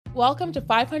Welcome to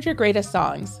 500 Greatest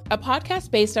Songs, a podcast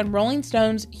based on Rolling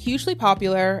Stone's hugely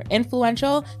popular,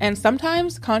 influential, and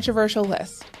sometimes controversial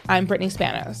list. I'm Brittany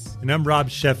Spanos. And I'm Rob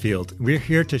Sheffield. We're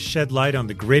here to shed light on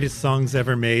the greatest songs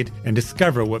ever made and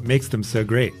discover what makes them so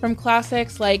great. From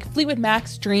classics like Fleetwood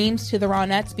Mac's Dreams to the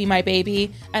Ronettes' Be My Baby,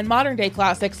 and modern-day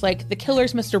classics like The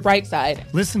Killer's Mr.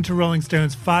 Brightside. Listen to Rolling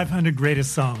Stone's 500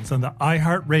 Greatest Songs on the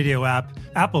iHeartRadio app,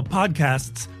 Apple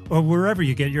Podcasts, or wherever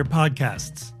you get your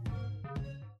podcasts.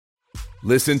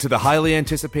 Listen to the highly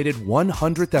anticipated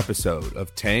 100th episode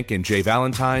of Tank and Jay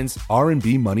Valentine's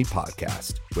R&B Money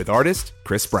Podcast with artist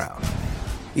Chris Brown.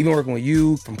 Even working with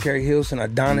you, from Carrie Hilson,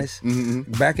 Adonis,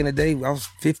 back in the day, I was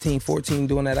 15, 14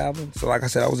 doing that album. So like I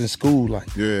said, I was in school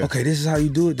okay, this is how you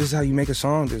do it. This is how you make a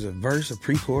song. There's a verse, a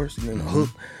pre-chorus, and then a hook.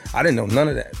 I didn't know none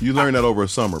of that. You learned that over a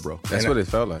summer, bro. That's what it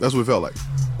felt like. That's what it felt like.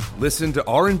 Listen to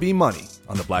R&B Money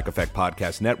on the Black Effect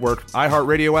Podcast Network,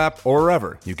 iHeartRadio app, or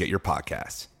wherever you get your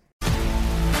podcasts.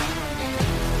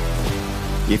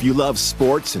 If you love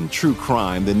sports and true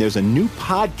crime, then there's a new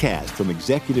podcast from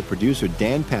executive producer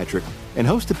Dan Patrick and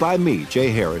hosted by me, Jay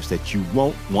Harris, that you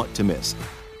won't want to miss.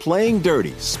 Playing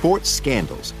Dirty: Sports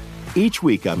Scandals. Each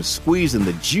week, I'm squeezing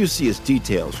the juiciest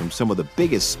details from some of the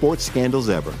biggest sports scandals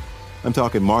ever. I'm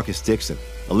talking Marcus Dixon,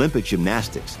 Olympic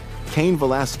gymnastics, Cain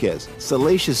Velasquez,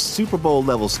 salacious Super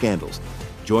Bowl-level scandals.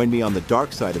 Join me on the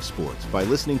dark side of sports by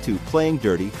listening to Playing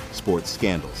Dirty: Sports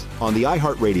Scandals on the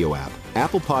iHeartRadio app,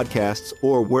 Apple Podcasts,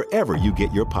 or wherever you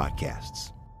get your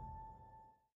podcasts.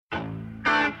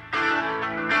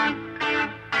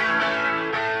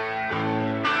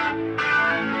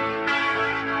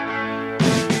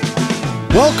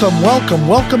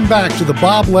 Welcome back to the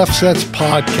Bob Lefsetz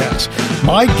podcast.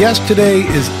 My guest today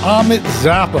is Ahmet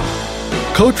Zappa,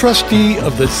 co-trustee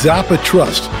of the Zappa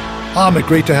Trust. Ahmet,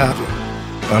 great to have you.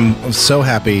 I'm so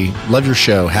happy. Love your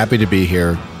show. Happy to be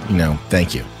here.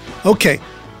 Thank you. Okay.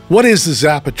 What is the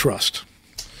Zappa Trust?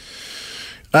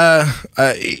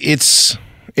 It's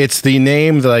the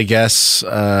name that I guess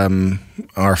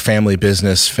our family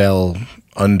business fell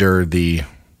under the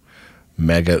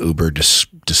mega uber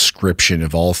description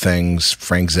of all things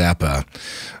Frank Zappa.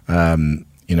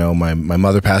 My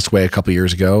mother passed away a couple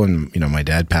years ago, and my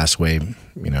dad passed away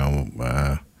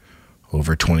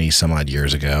over 20 some odd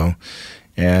years ago,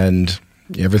 and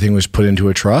everything was put into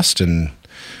a trust, and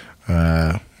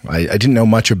I didn't know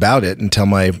much about it until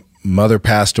my mother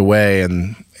passed away,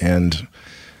 and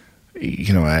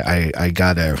I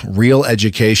got a real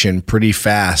education pretty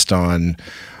fast on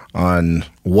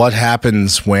what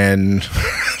happens when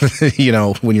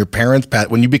when your parents pass,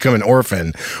 when you become an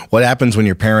orphan, what happens when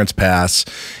your parents pass,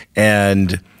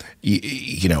 and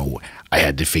I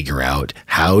had to figure out,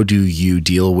 how do you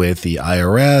deal with the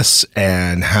IRS,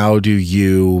 and how do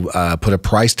you put a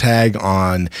price tag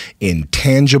on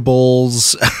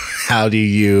intangibles? How do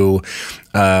you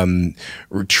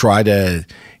try to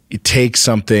take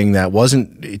something that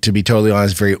wasn't, to be totally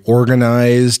honest, very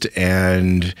organized,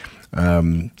 and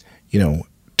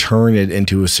turn it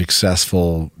into a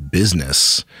successful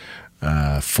business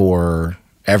for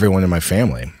everyone in my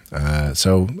family.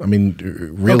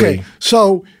 Really. Okay,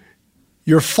 so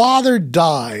your father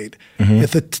died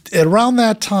at around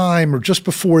that time, or just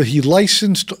before. He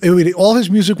licensed all his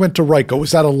music. Went to Ryko.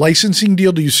 Was that a licensing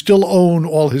deal? Do you still own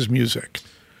all his music?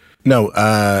 No.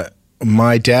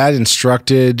 My dad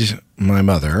instructed my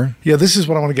mother. Yeah, this is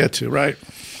what I want to get to. Right.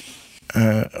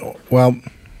 Well,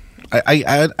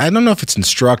 I don't know if it's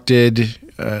instructed.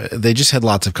 They just had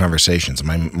lots of conversations.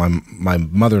 My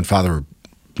mother and father were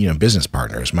business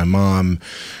partners. My mom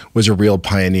was a real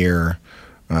pioneer.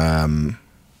 And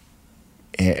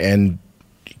the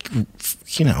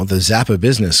Zappa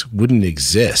business wouldn't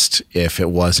exist if it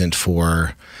wasn't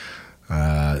for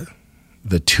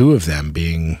the two of them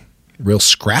being real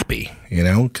scrappy,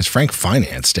 because Frank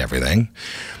financed everything.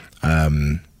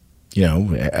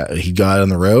 He got on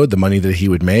the road. The money that he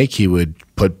would make, he would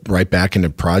put right back into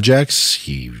projects.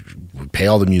 He would pay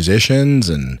all the musicians,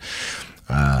 and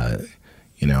I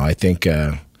think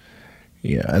I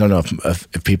don't know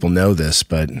if people know this,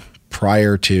 but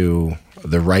prior to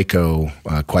the Ryko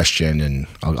question, and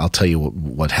I'll tell you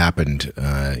what happened,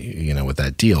 with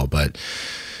that deal. But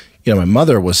my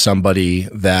mother was somebody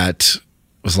that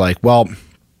was like, well,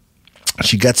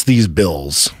 she gets these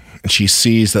bills, and she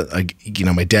sees that,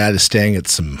 my dad is staying at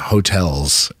some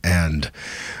hotels, and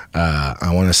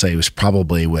I want to say it was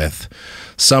probably with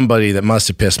somebody that must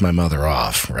have pissed my mother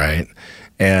off, right?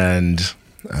 And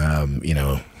my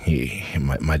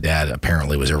dad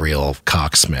apparently was a real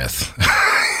cocksmith.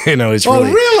 He's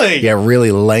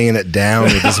really laying it down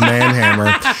with his man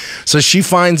hammer. So she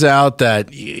finds out that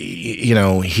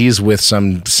he's with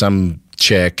some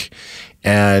chick.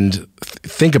 And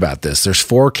think about this. There's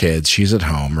 4 kids. She's at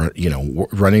home,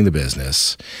 running the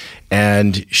business.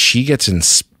 And she gets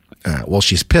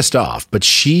she's pissed off, but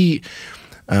she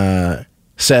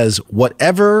says,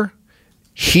 whatever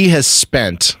he has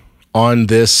spent on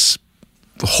this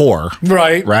whore,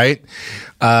 right?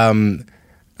 On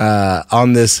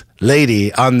this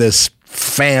lady, on this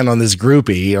fan, on this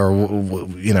groupie, or,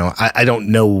 I don't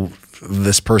know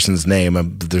this person's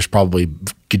name. There's probably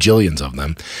gajillions of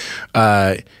them.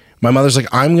 My mother's like,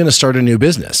 I'm going to start a new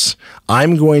business.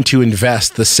 I'm going to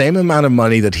invest the same amount of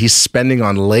money that he's spending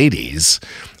on ladies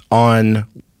on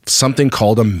something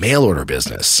called a mail order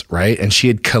business, right? And she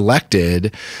had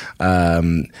collected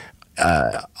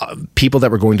people that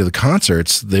were going to the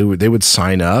concerts. They would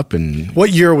sign up. And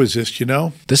what year was this? Do you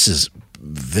know? This is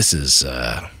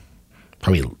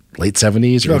probably late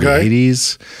 70s, early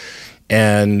 80s,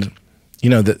 and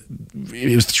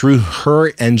it was through her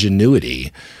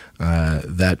ingenuity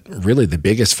that really the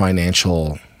biggest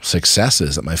financial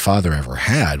successes that my father ever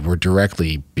had were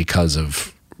directly because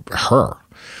of her.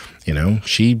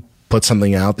 She put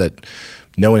something out that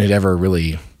no one had ever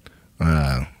really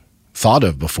thought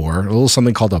of before, a little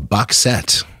something called a box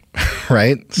set,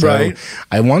 right? So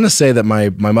I want to say that my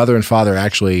mother and father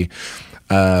actually,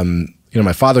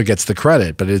 my father gets the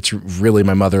credit, but it's really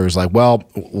my mother was like, well,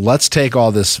 let's take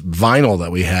all this vinyl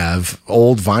that we have,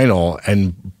 old vinyl,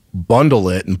 and bundle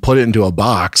it and put it into a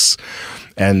box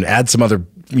and add some other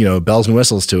bells and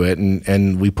whistles to it,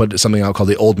 and we put something out called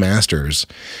the Old Masters,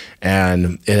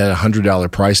 and it had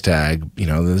 $100 price tag.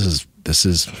 This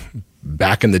is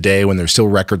back in the day when there's still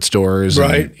record stores,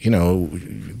 right?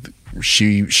 And,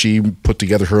 she put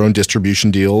together her own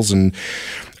distribution deals, and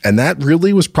that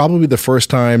really was probably the first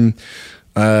time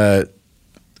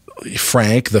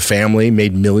Frank, the family,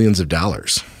 made millions of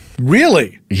dollars.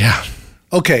 Really? Yeah.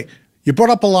 Okay. You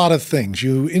brought up a lot of things.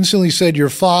 You instantly said your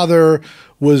father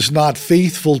was not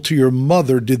faithful to your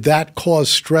mother. Did that cause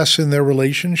stress in their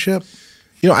relationship?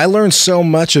 I learned so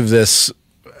much of this,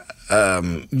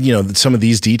 some of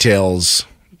these details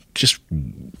just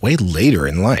way later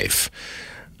in life.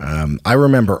 I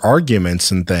remember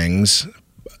arguments and things,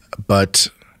 but,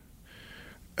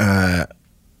 I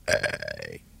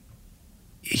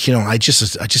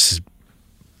just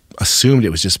assumed it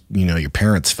was just, your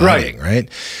parents fighting, right?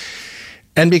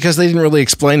 And because they didn't really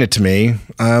explain it to me,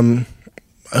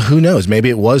 who knows? Maybe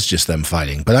it was just them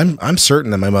fighting. But I'm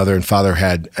certain that my mother and father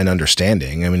had an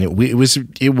understanding. I mean, it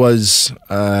was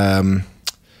a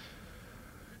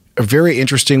very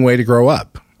interesting way to grow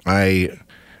up. I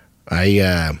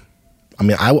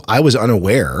was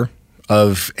unaware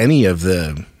of any of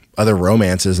the other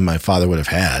romances that my father would have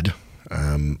had.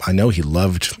 I know he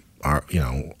loved our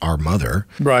mother,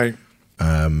 right?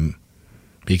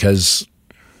 Because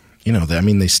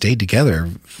they stayed together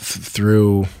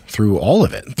through all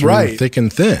of it, through thick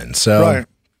and thin. So,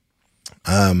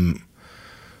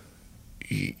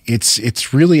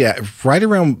 it's really right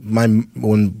around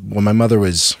when my mother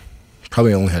was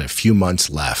probably only had a few months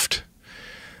left.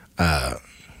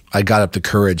 I got up the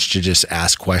courage to just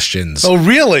ask questions. Oh,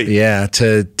 really? Yeah.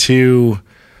 To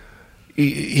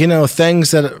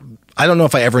things that I don't know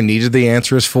if I ever needed the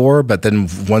answers for, but then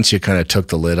once you kind of took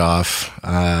the lid off,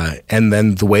 and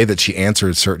then the way that she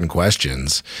answered certain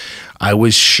questions, I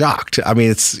was shocked. I mean,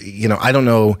 it's, I don't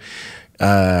know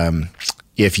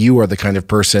if you are the kind of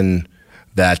person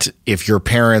that if your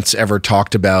parents ever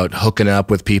talked about hooking up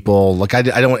with people, like I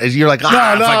don't, you're like, burn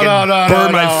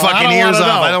my fucking ears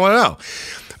off. I don't want to know.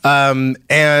 And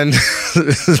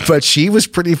but she was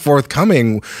pretty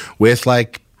forthcoming with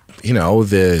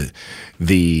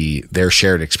their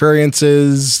shared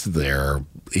experiences, it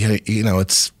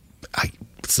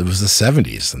was the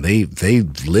 70s and they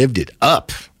lived it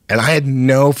up, and I had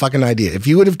no fucking idea. If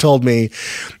you would have told me,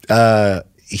 I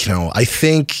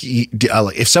think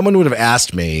if someone would have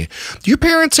asked me, do your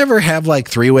parents ever have like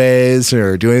 3-ways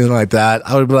or do anything like that?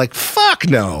 I would be like, fuck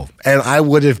no. And I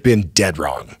would have been dead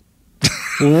wrong.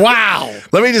 Wow.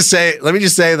 Let me just say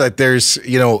that there's,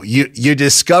 you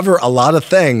discover a lot of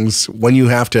things when you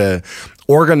have to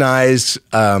organize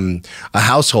a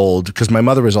household, because my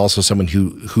mother was also someone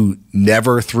who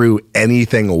never threw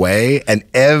anything away, and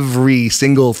every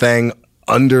single thing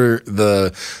under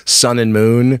the sun and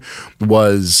moon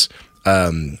was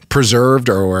preserved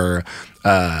or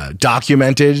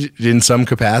documented in some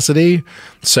capacity.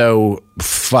 So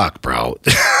fuck, bro.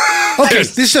 Okay,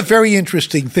 this is a very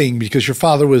interesting thing because your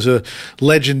father was a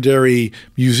legendary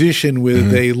musician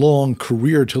with a long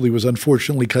career till he was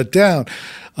unfortunately cut down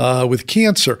with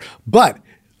cancer. But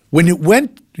when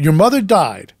your mother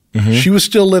died Mm-hmm. She was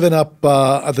still living up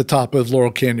at the top of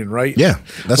Laurel Canyon, right? Yeah,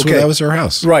 that's where that was her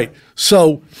house. Right.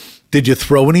 So, did you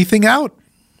throw anything out?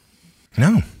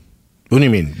 No. What do you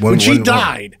mean? When she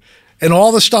died, and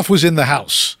all the stuff was in the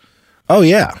house. Oh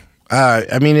yeah.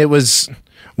 I mean, it was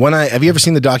when have you ever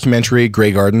seen the documentary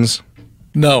Grey Gardens?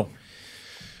 No.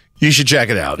 You should check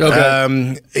it out.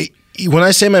 Okay. When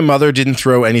I say my mother didn't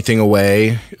throw anything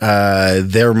away,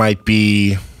 there might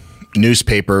be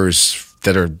newspapers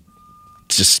that are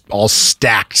just all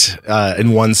stacked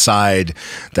in one side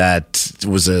that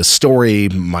was a story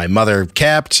my mother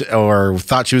kept or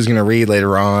thought she was going to read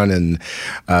later on.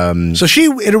 And so she,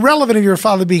 irrelevant of your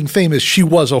father being famous, she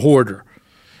was a hoarder.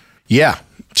 Yeah,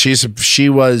 she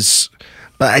was.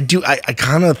 But I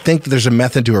kind of think that there's a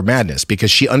method to her madness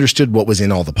because she understood what was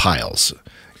in all the piles.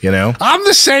 You know, I'm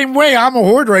the same way. I'm a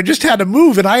hoarder. I just had to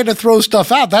move and I had to throw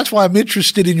stuff out. That's why I'm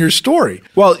interested in your story.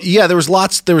 Well, yeah, there was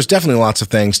definitely lots of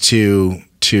things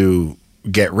to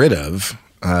get rid of.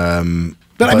 But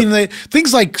I mean,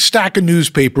 things like stack of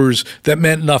newspapers that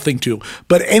meant nothing to.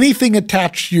 But anything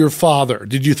attached to your father,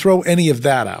 did you throw any of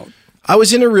that out? I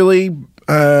was in a really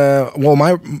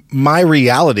my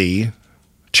reality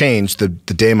changed the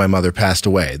day my mother passed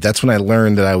away. That's when I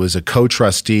learned that I was a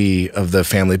co-trustee of the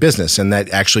family business, and that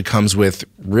actually comes with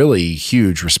really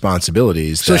huge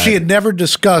responsibilities. So she had never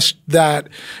discussed that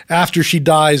after she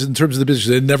dies in terms of the business.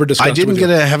 They had never discussed. I didn't get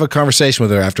to have a conversation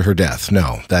with her after her death.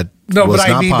 No, but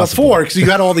I mean possible. Before, because you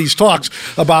had all these talks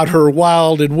about her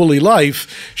wild and woolly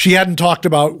life. She hadn't talked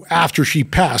about after she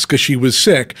passed because she was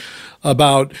sick.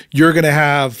 About you're going to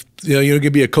have, you're going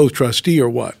to be a co-trustee or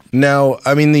what? No,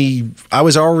 I mean I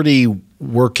was already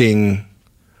working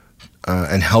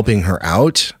and helping her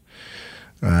out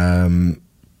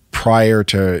prior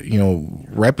to,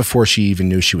 right before she even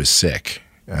knew she was sick.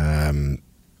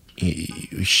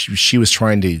 She was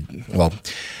trying to,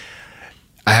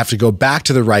 I have to go back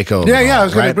to the Ryko. I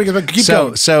was going to bring it back. Keep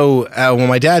going. So when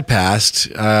my dad passed,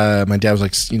 my dad was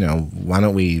like, why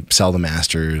don't we sell the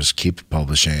masters, keep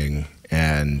publishing?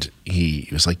 And he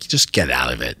was like, just get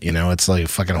out of it. It's like a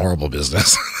fucking horrible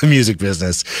business, the music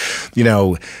business.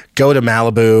 Go to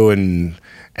Malibu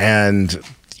and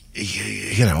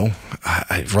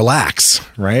relax,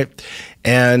 right?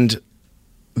 And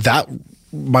that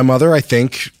my mother, I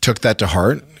think, took that to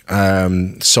heart.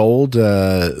 Sold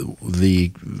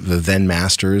the then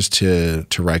masters to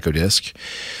Rykodisc,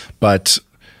 but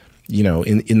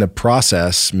in the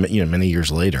process, many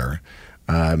years later,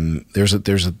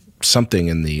 there's something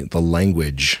in the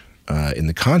language in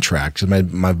the contract.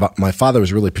 My father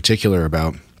was really particular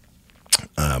about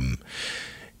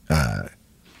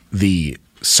the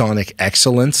sonic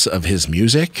excellence of his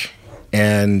music,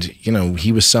 and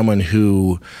he was someone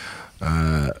who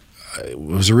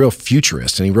was a real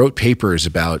futurist, and he wrote papers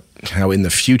about how in the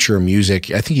future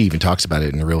music, I think he even talks about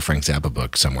it in the Real Frank Zappa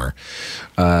book somewhere,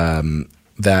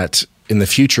 that in the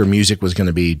future music was going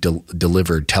to be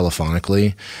delivered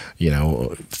telephonically,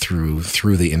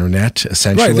 through the internet,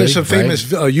 essentially. Right, there's a famous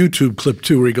YouTube clip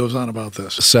too where he goes on about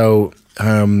this. So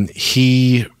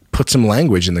he put some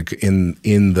language in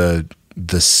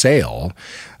the sale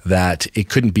that it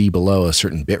couldn't be below a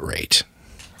certain bit rate,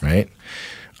 right?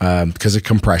 Because of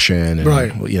compression and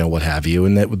right. What have you,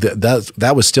 and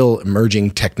that was still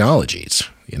emerging technologies,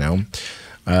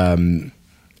 and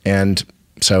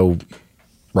so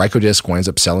Rykodisc winds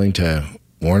up selling to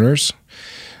Warner's,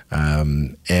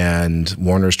 and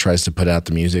Warner's tries to put out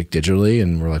the music digitally,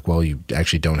 and we're like, well, you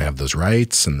actually don't have those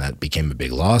rights, and that became a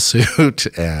big lawsuit.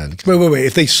 And wait,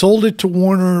 if they sold it to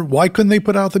Warner, why couldn't they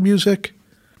put out the music?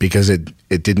 Because it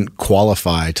didn't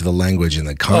qualify to the language in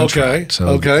the contract.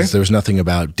 Okay. So there was nothing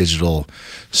about digital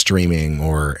streaming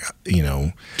or,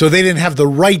 So they didn't have the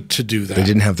right to do that. They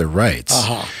didn't have the rights.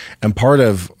 Uh-huh. And part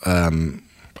of, and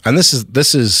this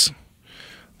is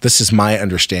my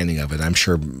understanding of it. I'm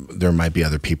sure there might be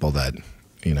other people that,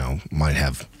 might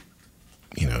have,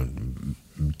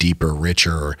 deeper,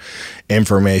 richer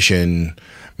information,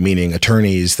 meaning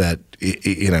attorneys that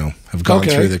have gone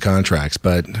through the contracts.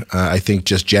 But I think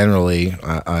just generally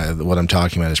what I'm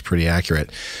talking about is pretty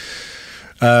accurate.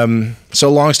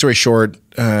 So long story short,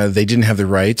 they didn't have the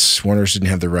rights. Warner's didn't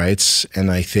have the rights.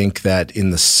 And I think that in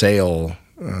the sale,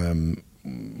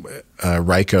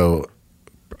 Ryko,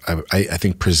 I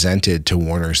think, presented to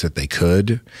Warner's that they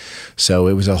could. So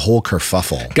it was a whole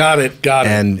kerfuffle. Got it.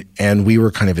 And we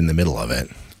were kind of in the middle of it.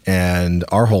 And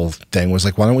our whole thing was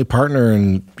like, why don't we partner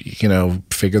and,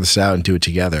 figure this out and do it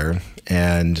together?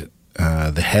 And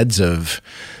the heads of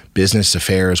business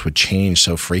affairs would change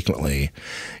so frequently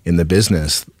in the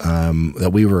business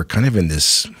that we were kind of in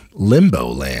this limbo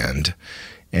land.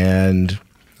 And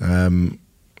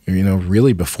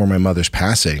really before my mother's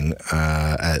passing,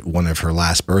 at one of her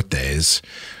last birthdays,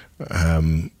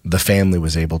 the family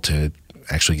was able to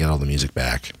actually get all the music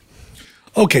back.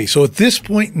 Okay, so at this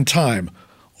point in time,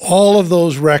 all of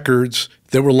those records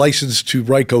that were licensed to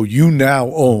Ryko, you now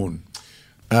own.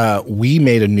 We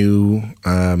made a new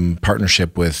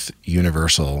partnership with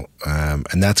Universal,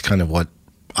 and that's kind of what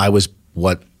I was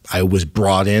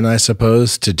brought in, I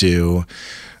suppose, to do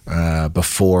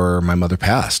before my mother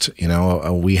passed.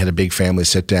 We had a big family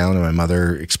sit down, and my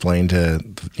mother explained to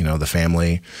the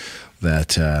family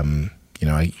that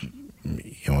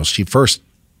she first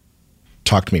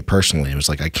talked to me personally. It was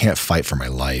like, I can't fight for my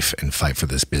life and fight for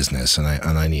this business, and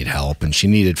I need help. And she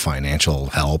needed financial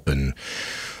help, and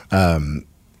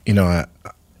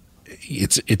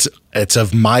it's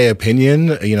of my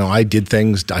opinion. I did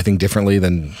things, I think, differently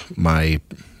than my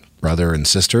brother and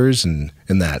sisters, and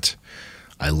in that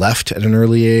I left at an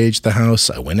early age the house.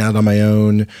 I went out on my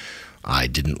own. I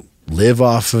didn't live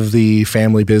off of the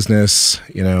family business.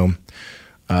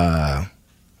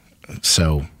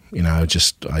 So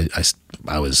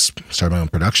I was started my own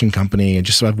production company, and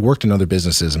I've worked in other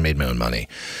businesses and made my own money.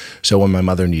 So when my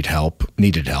mother needed help,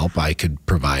 I could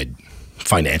provide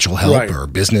financial help or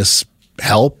business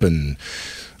help, and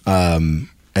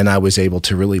I was able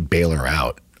to really bail her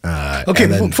out. Okay,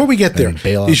 before we get there,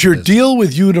 is your deal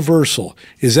with Universal,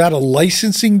 is that a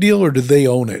licensing deal, or do they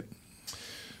own it?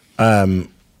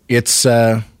 It's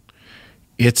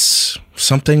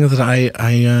something that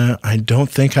I don't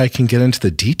think I can get into the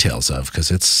details of,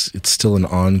 because it's still an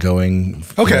ongoing,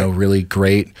 really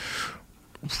great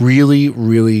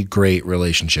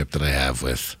relationship that I have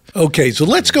with. Okay, so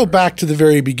let's go back to the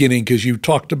very beginning, because you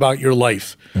talked about your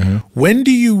life. Mm-hmm. When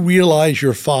do you realize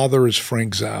your father is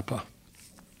Frank Zappa?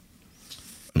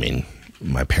 I mean,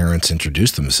 my parents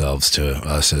introduced themselves to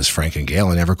us as Frank and Gail.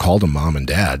 I never called him Mom and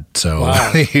Dad, so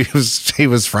wow. he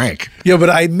was Frank. Yeah, but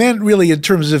I meant really in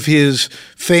terms of his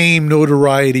fame,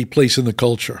 notoriety, place in the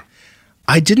culture.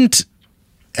 I didn't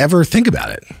ever think about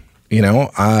it.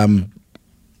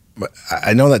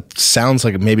 I know that sounds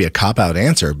like maybe a cop-out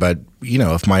answer, but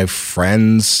if my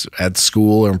friends at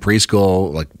school or in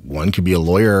preschool, like, one could be a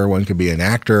lawyer, one could be an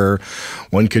actor,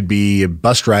 one could be a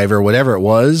bus driver, whatever it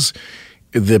was,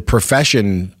 the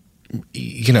profession,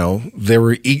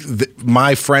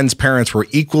 my friends' parents were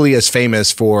equally as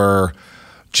famous for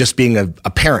just being a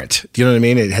parent. Do you know what I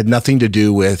mean? It had nothing to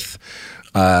do with,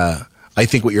 I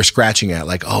think, what you're scratching at,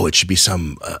 like, it should be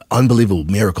some unbelievable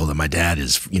miracle that my dad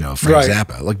is, Frank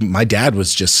Zappa. Like, my dad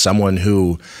was just someone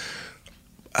who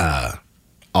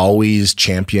always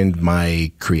championed my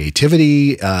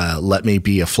creativity, let me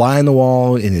be a fly on the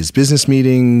wall in his business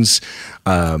meetings,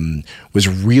 was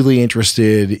really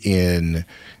interested in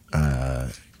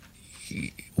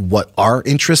what our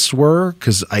interests were,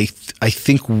 because I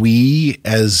think we,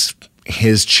 as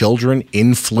his children,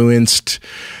 influenced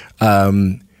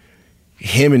him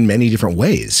in many different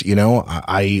ways.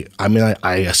 I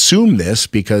assume this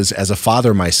because as a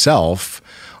father myself,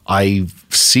 I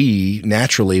see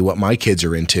naturally what my kids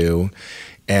are into,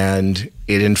 and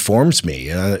it informs me,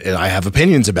 and I have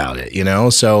opinions about it,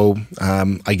 So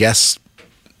I guess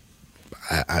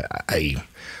I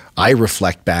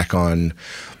reflect back on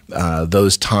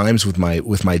those times with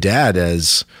my dad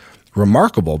as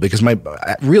remarkable, because my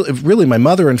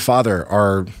mother and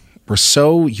father were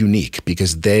so unique,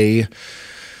 because they,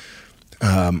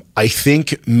 I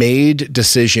think, made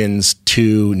decisions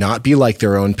to not be like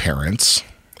their own parents,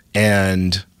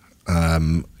 and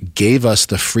gave us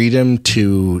the freedom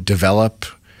to develop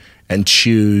and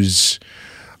choose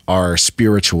our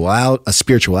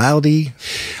spirituality.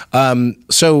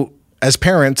 So as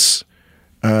parents,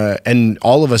 and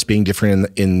all of us being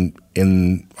different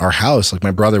in our house, like,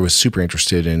 my brother was super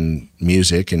interested in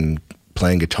music and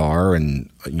playing guitar, and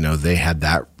they had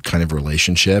that kind of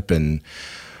relationship, and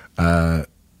I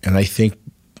think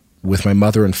with my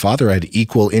mother and father, I had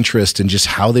equal interest in just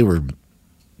how they were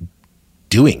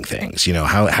doing things.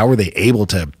 How were they able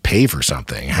to pay for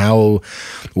something?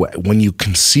 When you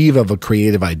conceive of a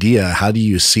creative idea, how do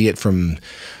you see it from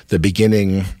the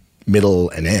beginning, middle,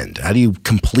 and end? How do you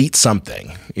complete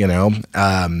something?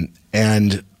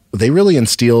 And they really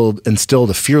instilled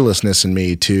a fearlessness in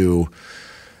me to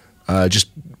just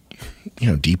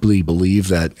deeply believe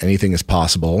that anything is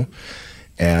possible,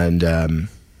 and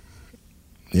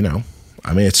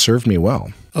it served me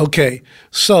well. Okay,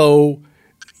 so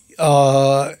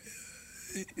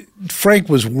Frank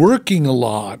was working a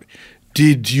lot.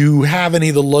 Did you have any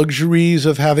of the luxuries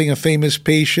of having a famous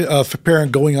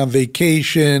parent going on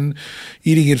vacation,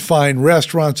 eating in fine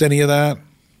restaurants, any of that?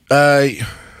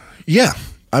 Yeah.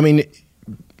 I mean,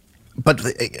 but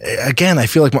again, I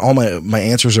feel like all my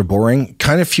answers are boring,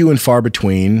 kind of few and far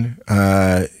between,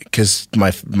 because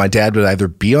my dad would either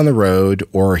be on the road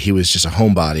or he was just a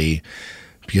homebody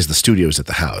because the studio was at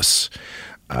the house.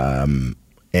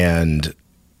 And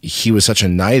he was such a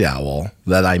night owl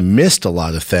that I missed a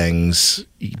lot of things.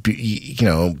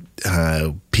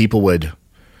 People would,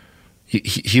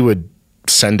 he would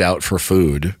send out for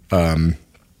food.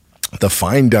 The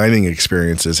fine dining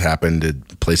experiences happened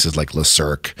at places like Le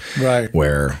Cirque, right?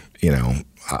 Where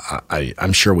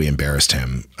I'm sure we embarrassed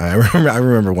him. I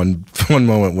remember one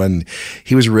moment when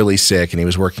he was really sick and he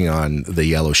was working on the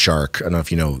Yellow Shark. I don't know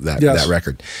if you know that Yes. that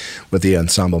record with the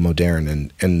Ensemble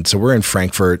Moderne, and so we're in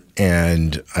Frankfurt,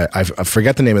 and I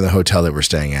forget the name of the hotel that we're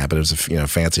staying at, but it was a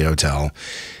fancy hotel.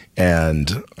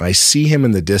 And I see him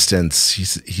in the distance.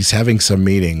 He's having some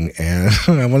meeting, and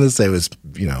I want to say it was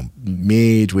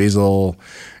me, Dweezil,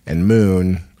 and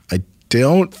Moon. I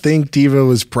don't think Diva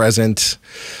was present,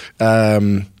 but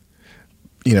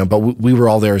we were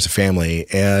all there as a family.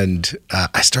 And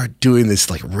I start doing this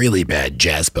like really bad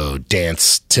jazz bow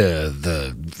dance to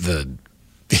the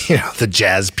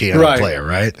jazz piano player,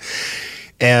 right?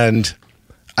 And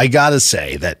I gotta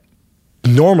say that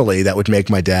normally that would make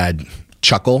my dad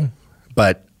chuckle,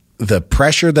 but the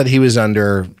pressure that he was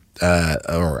under,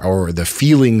 or the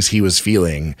feelings he was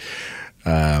feeling,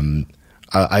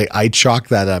 I chalk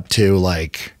that up to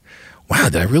like, wow,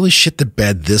 did I really shit the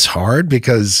bed this hard?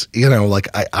 Because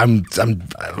I'm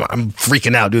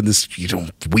freaking out doing this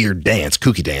weird dance,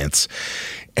 kooky dance,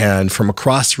 and from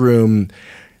across the room,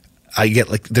 I get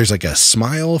like there's like a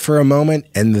smile for a moment,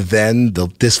 and then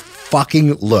this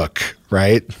fucking look,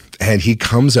 right? And he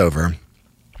comes over.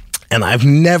 And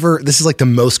this is like the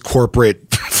most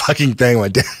corporate fucking thing my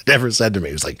dad ever said to me.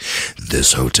 He was like,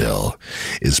 this hotel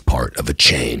is part of a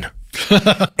chain.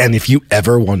 And if you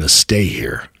ever want to stay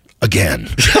here again,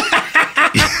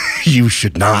 you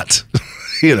should not,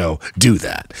 do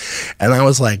that. And I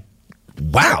was like,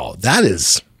 wow,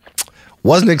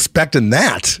 wasn't expecting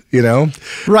that,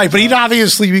 Right. But he'd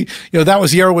obviously, that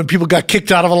was the era when people got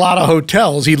kicked out of a lot of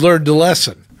hotels. He learned the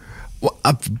lesson. Well,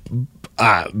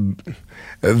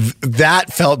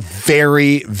 that felt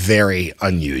very, very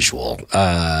unusual.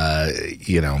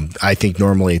 I think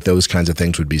normally those kinds of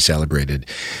things would be celebrated,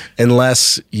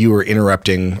 unless you were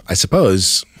interrupting, I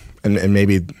suppose, and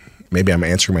maybe I'm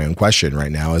answering my own question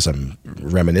right now as I'm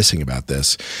reminiscing about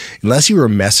this. Unless you were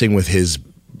messing with his,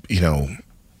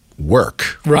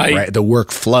 work, right? The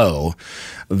workflow,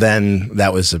 then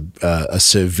that was a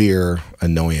severe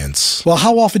annoyance. Well,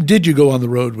 how often did you go on the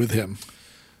road with him?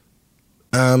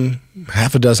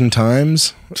 Half a dozen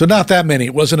times. So not that many.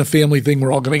 It wasn't a family thing.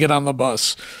 We're all going to get on the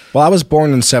bus. Well, I was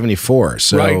born in 1974,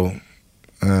 so I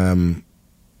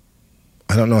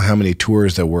don't know how many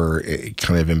tours there were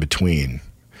kind of in between.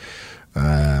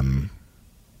 I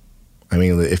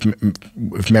mean,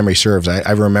 if memory serves,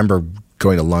 I remember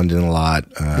going to London a lot,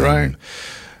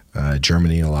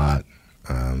 Germany a lot.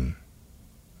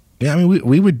 Yeah, I mean,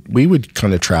 we would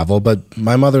kind of travel, but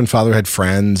my mother and father had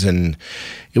friends, and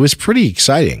it was pretty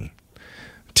exciting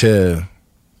times.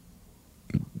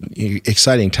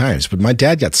 But my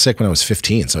dad got sick when I was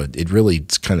 15, so it really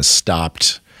kind of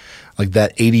stopped. Like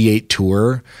that 88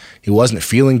 tour, he wasn't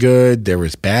feeling good. There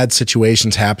was bad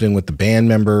situations happening with the band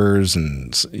members,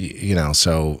 and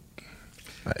so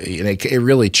it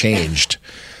really changed.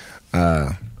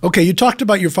 Okay, you talked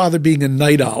about your father being a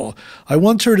night owl. I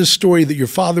once heard a story that your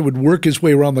father would work his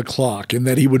way around the clock, and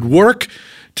that he would work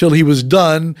till he was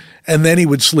done, and then he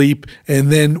would sleep,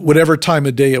 and then whatever time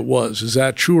of day it was. Is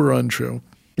that true or untrue?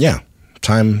 Yeah,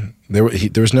 time. There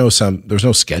was no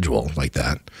schedule like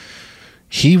that.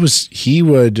 He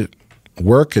would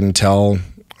work until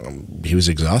he was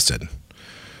exhausted.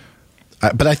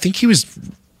 But I think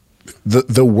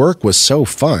the work was so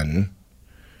fun,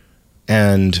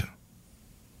 and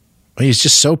he's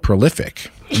just so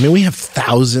prolific. I mean, we have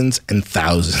thousands and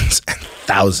thousands and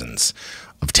thousands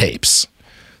of tapes.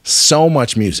 So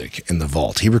much music in the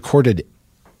vault. He recorded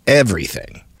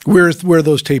everything. Where are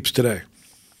those tapes today?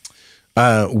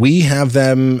 We have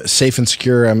them safe and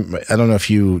secure. I don't know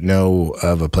if you know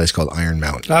of a place called Iron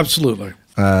Mountain. Absolutely.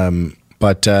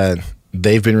 But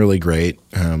they've been really great.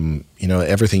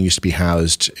 Everything used to be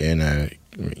housed in a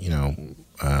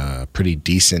pretty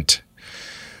decent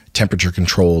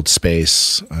temperature-controlled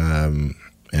space in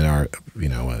our,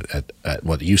 at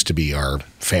what used to be our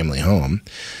family home.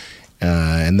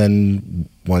 And then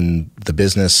when the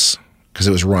business, because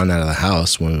it was run out of the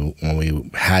house, when we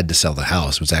had to sell the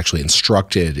house, it was actually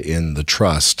instructed in the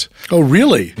trust. Oh,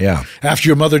 really? Yeah. After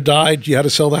your mother died, you had to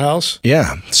sell the house?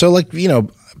 Yeah. So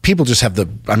people just have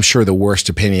I'm sure the worst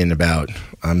opinion about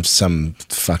some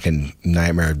fucking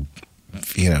nightmare,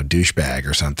 douchebag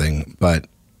or something. But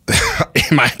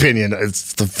in my opinion,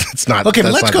 it's not. Okay,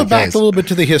 but let's go back a little bit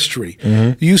to the history.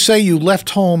 Mm-hmm. You say you left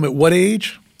home at what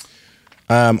age?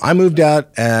 I moved out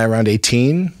around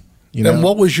 18. And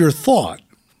what was your thought?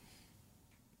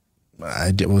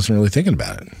 I wasn't really thinking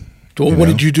about it. Well, what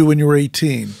did you do when you were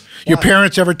 18? Your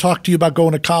parents ever talked to you about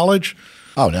going to college?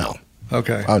 Oh, no.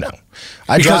 Okay. Oh, no.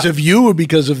 Because of you or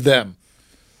because of them?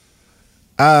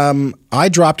 I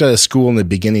dropped out of school in the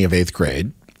beginning of 8th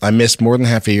grade. I missed more than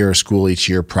half a year of school each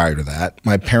year prior to that.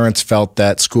 My parents felt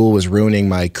that school was ruining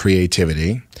my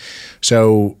creativity.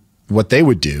 So what they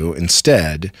would do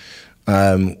instead,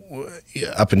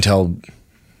 up until,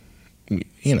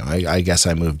 I guess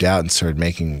I moved out and started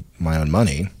making my own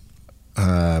money,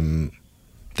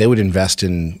 they would invest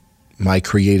in my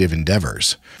creative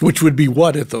endeavors. Which would be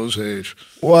what at those age?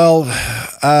 Well,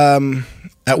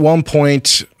 at one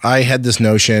point I had this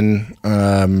notion,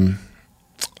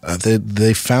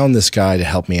 they found this guy to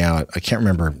help me out. I can't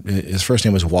remember. His first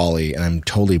name was Wally, and I'm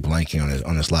totally blanking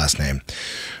on his last name.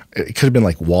 It could have been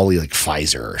like Wally, like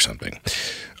Pfizer or something.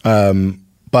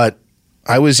 But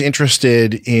I was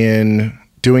interested in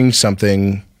doing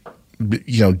something,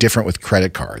 different with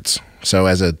credit cards. So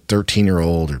as a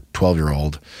 13-year-old or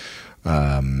 12-year-old,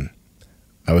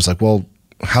 I was like, well,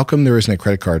 how come there isn't a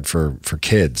credit card for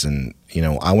kids? And,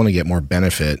 I want to get more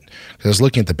benefit. Because I was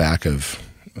looking at the back of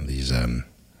these,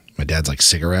 my dad's like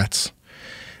cigarettes.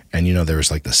 And, there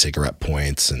was like the cigarette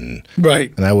points. And,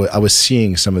 right. And I was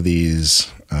seeing some of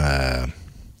these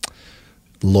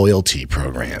loyalty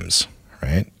programs,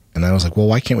 right? And I was like, well,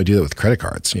 why can't we do that with credit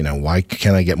cards? Why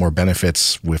can't I get more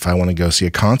benefits if I want to go see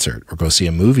a concert or go see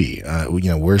a movie?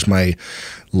 Where's my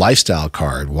lifestyle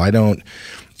card? Why don't,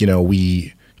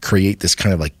 we create this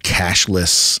kind of like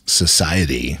cashless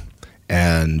society?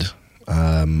 And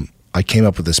I came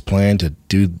up with this plan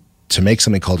to make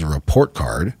something called a report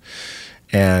card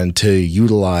and to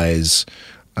utilize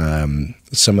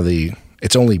some of the.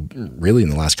 It's only really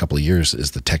in the last couple of years is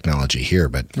the technology here,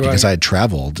 but because I had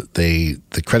traveled, the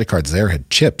credit cards there had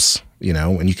chips,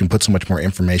 and you can put so much more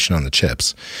information on the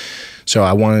chips. So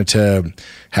I wanted to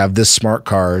have this smart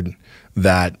card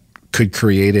that could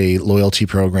create a loyalty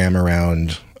program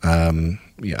around, I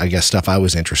guess, stuff I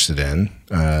was interested in,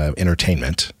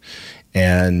 entertainment,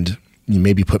 and you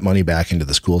maybe put money back into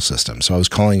the school system. So I was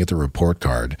calling it the report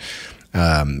card.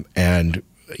 And,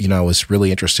 I was really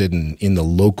interested in the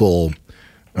local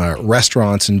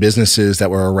restaurants and businesses that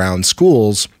were around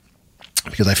schools,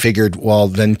 because I figured, well,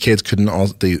 then kids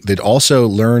they'd also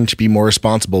learn to be more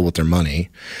responsible with their money.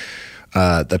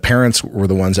 The parents were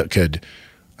the ones that could,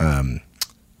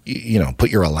 put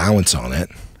your allowance on it,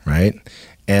 right?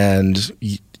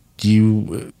 And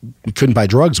you couldn't buy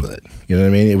drugs with it. You know what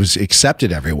I mean? It was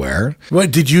accepted everywhere.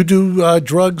 What, did you do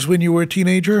drugs when you were a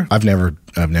teenager? I've never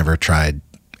tried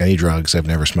any drugs. I've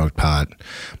never smoked pot.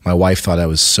 My wife thought I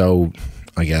was so,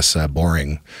 I guess,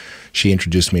 boring. She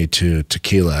introduced me to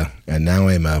tequila, and now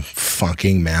I'm a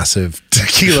fucking massive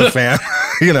tequila fan.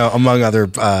 Among other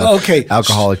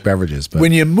alcoholic beverages. But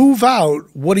when you move out,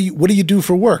 what do you do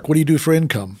for work? What do you do for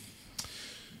income?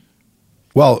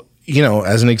 Well,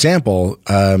 as an example,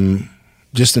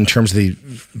 just in terms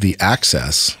of the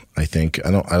access, I think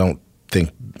I don't think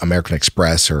American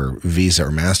Express or Visa or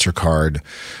MasterCard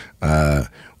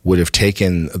would have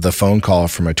taken the phone call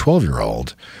from a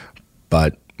 12-year-old,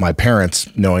 but my parents,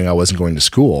 knowing I wasn't going to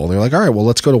school, they're like, all right, well,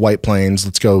 let's go to White Plains.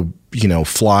 Let's go,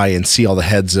 fly and see all the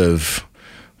heads of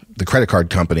the credit card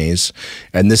companies.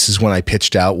 And this is when I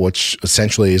pitched out, which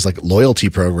essentially is like loyalty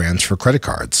programs for credit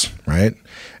cards, right?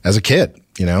 As a kid,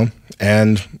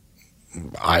 and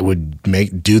I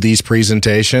would do these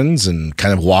presentations and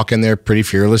kind of walk in there pretty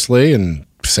fearlessly and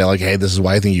say like, hey, this is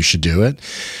why I think you should do it.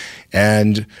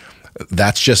 And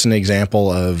that's just an example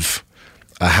of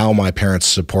how my parents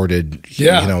supported,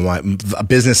 my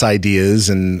business ideas,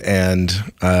 and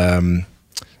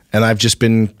I've just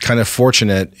been kind of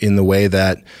fortunate in the way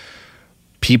that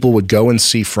people would go and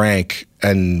see Frank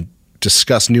and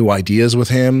discuss new ideas with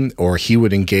him, or he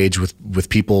would engage with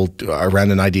people around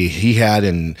an idea he had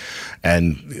and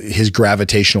his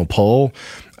gravitational pull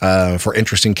for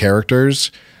interesting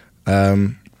characters.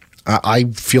 I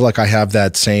feel like I have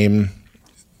that same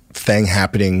thing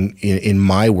happening in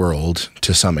my world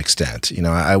to some extent.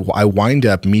 I wind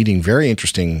up meeting very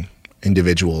interesting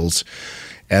individuals,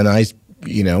 and I,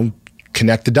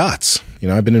 connect the dots.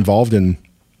 I've been involved in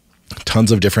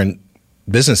tons of different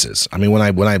businesses. I mean, when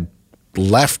I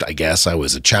left, I guess I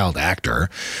was a child actor,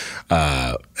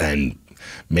 and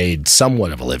made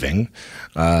somewhat of a living.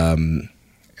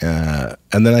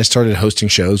 And then I started hosting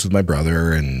shows with my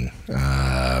brother, and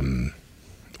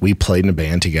we played in a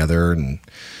band together, and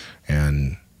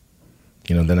then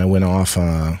I went off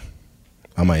on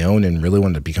my own and really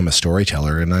wanted to become a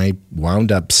storyteller. And I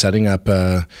wound up setting up.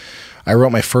 I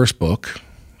wrote my first book,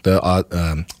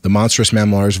 the Monstrous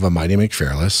Memoirs of a Mighty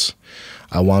McFearless.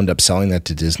 I wound up selling that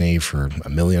to Disney for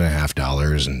 $1.5 million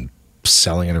and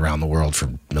selling it around the world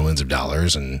for millions of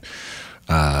dollars, and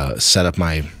set up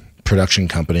my production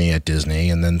company at Disney,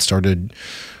 and then started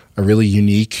a really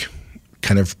unique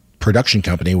kind of production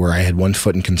company where I had one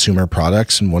foot in consumer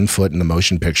products and one foot in the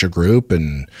motion picture group,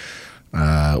 and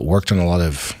worked on a lot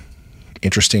of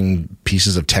interesting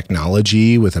pieces of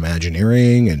technology with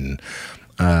Imagineering, and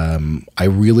I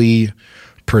really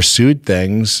pursued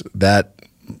things that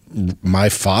my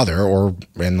father, or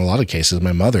in a lot of cases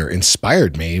my mother,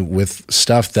 inspired me with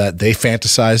stuff that they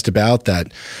fantasized about,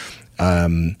 that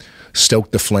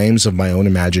stoked the flames of my own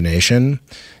imagination.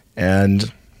 And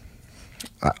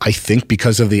I think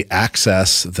because of the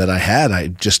access that I had, I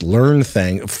just learned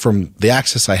things from the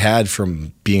access I had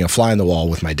from being a fly on the wall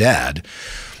with my dad,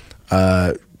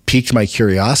 piqued my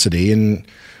curiosity. And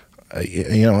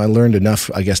I learned enough,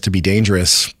 I guess, to be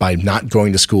dangerous by not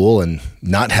going to school and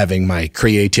not having my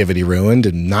creativity ruined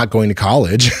and not going to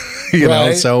college. you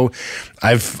know, so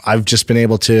I've just been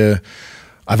able to.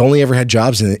 I've only ever had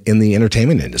jobs in the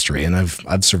entertainment industry, and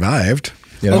I've survived.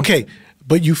 Okay,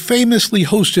 but you famously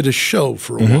hosted a show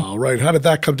for a while, right? How did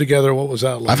that come together? What was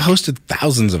that like? I've hosted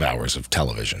thousands of hours of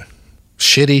television.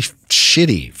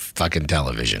 Shitty fucking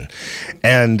television.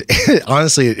 And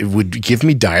honestly, it would give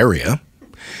me diarrhea.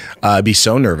 I'd be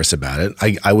so nervous about it.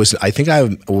 I think I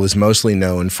was mostly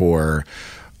known for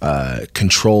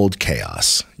controlled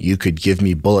chaos. You could give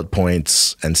me bullet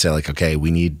points and say, like, okay,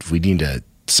 we need to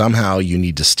somehow, you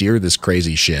need to steer this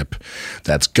crazy ship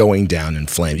that's going down in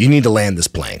flames. You need to land this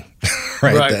plane,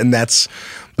 right? And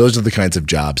those are the kinds of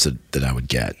jobs that I would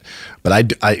get.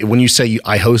 But I when you say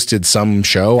I hosted some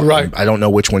show, I don't know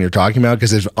which one you're talking about,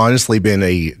 because there's honestly been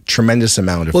a tremendous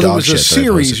amount of dog shit. Well, there was a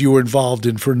series you were involved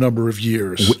in for a number of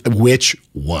years. Which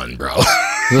one, bro?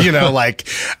 For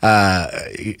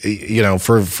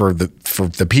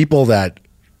the people that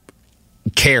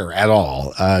care at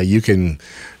all, you can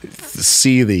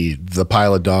see the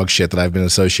pile of dog shit that I've been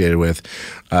associated with,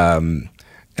 and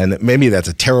maybe that's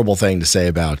a terrible thing to say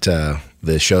about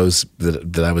the shows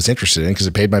that I was interested in, because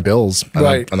it paid my bills,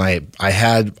 and I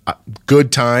had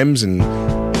good times. And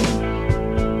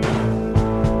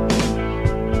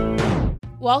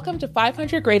welcome to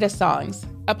 500 Greatest Songs,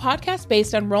 a podcast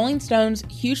based on Rolling Stone's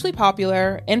hugely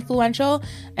popular, influential,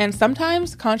 and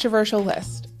sometimes controversial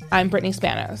list. I'm Brittany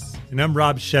Spanos. And I'm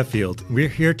Rob Sheffield. We're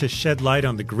here to shed light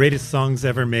on the greatest songs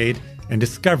ever made and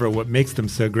discover what makes them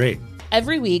so great.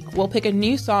 Every week, we'll pick a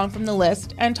new song from the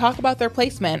list and talk about their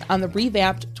placement on the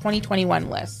revamped 2021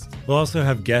 list. We'll also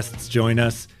have guests join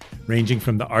us, ranging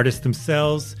from the artists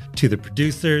themselves to the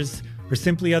producers, or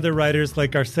simply other writers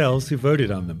like ourselves who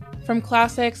voted on them. From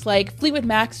classics like Fleetwood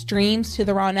Mac's Dreams to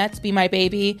the Ronettes' Be My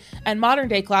Baby, and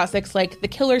modern-day classics like The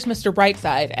Killer's Mr.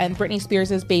 Brightside and Britney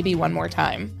Spears' Baby One More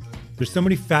Time. There's so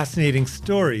many fascinating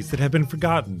stories that have been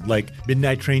forgotten, like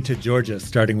Midnight Train to Georgia,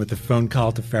 starting with a phone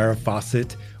call to Farrah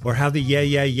Fawcett, or how the Yeah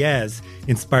Yeah Yeahs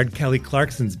inspired Kelly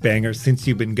Clarkson's banger Since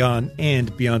You've Been Gone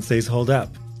and Beyoncé's Hold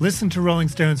Up. Listen to Rolling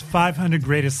Stone's 500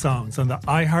 Greatest Songs on the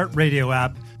iHeartRadio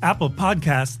app, Apple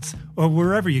Podcasts, or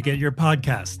wherever you get your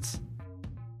podcasts.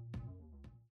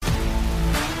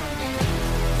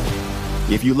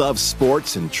 If you love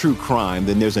sports and true crime,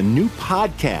 then there's a new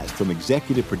podcast from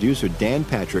executive producer Dan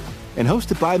Patrick and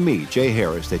hosted by me, Jay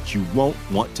Harris, that you won't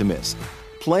want to miss.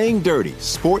 Playing Dirty: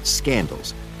 Sports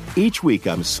Scandals. Each week,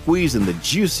 I'm squeezing the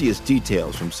juiciest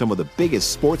details from some of the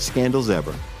biggest sports scandals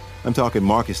ever. I'm talking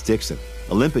Marcus Dixon,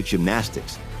 Olympic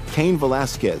gymnastics, Cain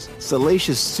Velasquez,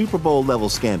 salacious Super Bowl-level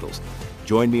scandals.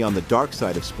 Join me on the dark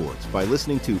side of sports by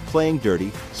listening to Playing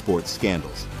Dirty: Sports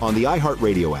Scandals on the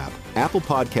iHeartRadio app, Apple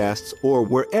Podcasts, or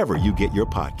wherever you get your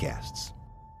podcasts.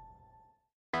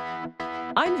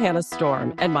 I'm Hannah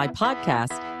Storm, and my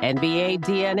podcast, NBA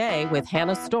DNA with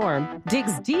Hannah Storm,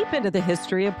 digs deep into the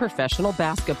history of professional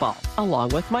basketball, along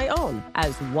with my own,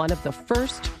 as one of the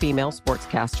first female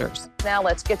sportscasters. Now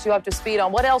let's get you up to speed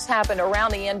on what else happened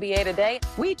around the NBA today.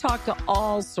 We talk to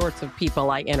all sorts of people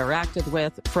I interacted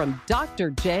with, from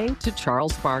Dr. J to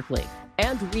Charles Barkley,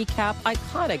 and recap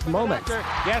iconic moments.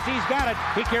 Yes, he's got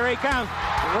it. Here he comes.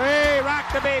 Way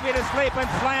rock the baby to sleep and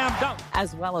slam dunk.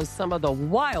 As well as some of the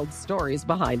wild stories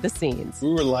behind the scenes. We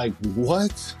were like,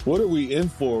 what? What are we in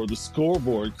for? The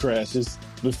scoreboard crashes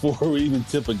before we even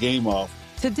tip a game off.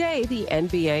 Today, the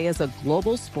NBA is a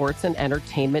global sports and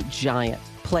entertainment giant.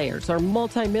 players are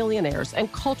multimillionaires and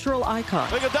cultural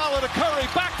icons. Iguodala to Curry,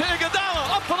 back to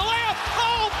Iguodala, up for the layup.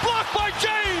 Oh, blocked by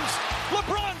James.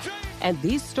 LeBron James. And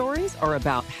these stories are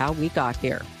about how we got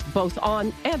here, both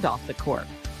on and off the court.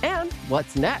 And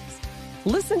what's next?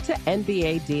 Listen to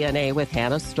NBA DNA with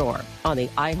Hannah Storm on the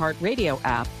iHeartRadio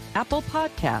app, Apple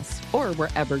Podcasts, or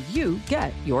wherever you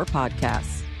get your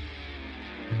podcasts.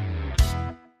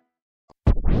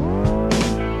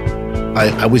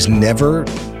 I was never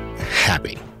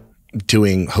happy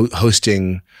doing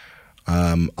hosting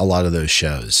a lot of those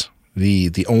shows. The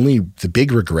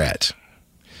big regret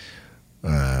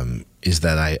is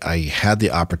that I had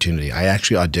the opportunity. I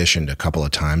actually auditioned a couple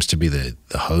of times to be the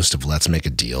host of Let's Make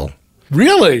a Deal.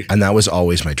 Really? And that was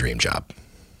always my dream job.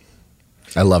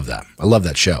 I love that. I love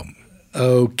that show.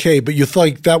 Okay, but you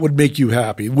thought that would make you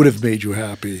happy. It would have made you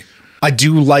happy. I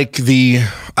do like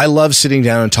I love sitting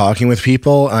down and talking with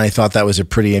people, and I thought that was a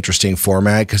pretty interesting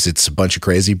format because it's a bunch of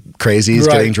crazies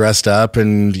getting dressed up,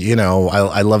 and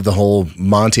I love the whole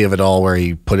Monty of it all, where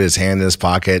he put his hand in his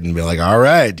pocket and be like, "All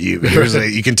right, you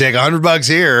can take $100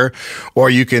 here,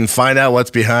 or you can find out what's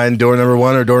behind door number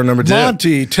 1 or door number 2."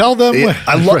 Monty, tell them.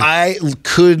 I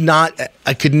could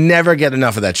never get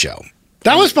enough of that show.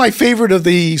 That was my favorite of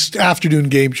the afternoon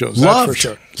game shows. That's for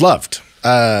sure. Loved.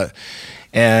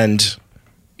 And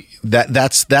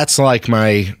that's like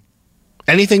my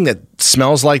anything that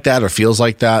smells like that or feels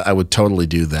like that. I would totally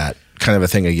do that kind of a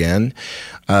thing again.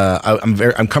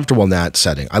 I'm comfortable in that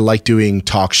setting. I like doing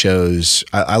talk shows.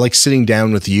 I like sitting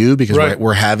down with you because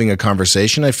we're having a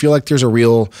conversation. I feel like there's a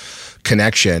real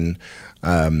connection.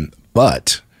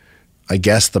 But I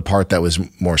guess the part that was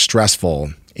more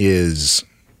stressful is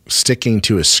sticking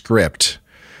to a script.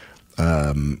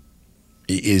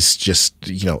 Is just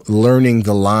learning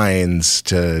the lines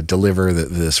to deliver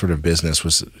the sort of business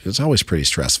it's always pretty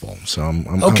stressful. So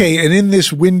I'm okay. And in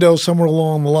this window, somewhere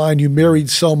along the line, you married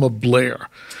Selma Blair.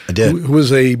 I did. Who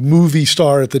was a movie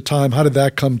star at the time. How did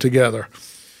that come together?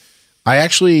 I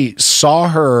actually saw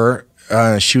her.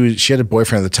 She had a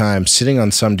boyfriend at the time, sitting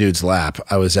on some dude's lap.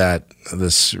 I was at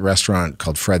this restaurant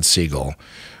called Fred Siegel.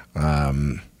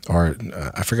 Or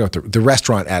I forget what the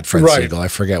restaurant at Fred Siegel. I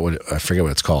forget what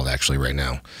it's called actually right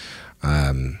now.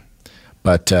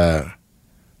 But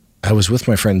I was with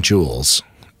my friend Jules,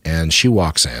 and she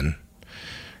walks in,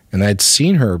 and I'd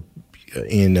seen her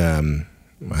in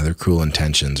either Cruel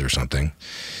Intentions or something,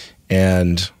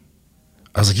 and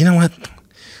I was like, you know what?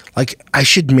 Like I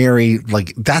should marry.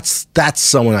 Like that's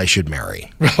someone I should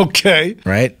marry. Okay.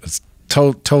 Right. It's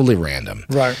totally random.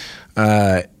 Right.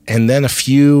 And then a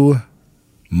few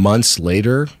months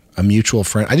later, a mutual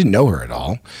friend, I didn't know her at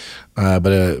all, but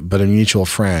a mutual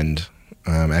friend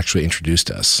actually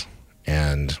introduced us,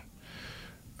 and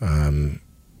that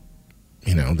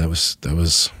was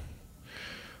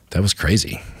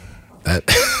crazy. That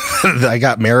I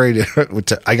got married.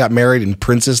 I got married in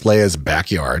Princess Leia's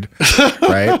backyard,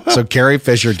 right? So Carrie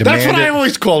Fisher demanded. That's what I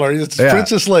always call her. It's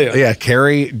Princess Leia. Yeah,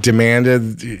 Carrie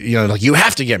demanded. Like you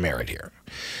have to get married here,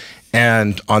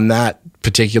 and on that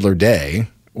particular day,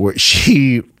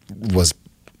 she was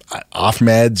off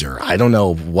meds, or I don't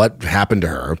know what happened to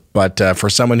her, but for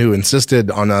someone who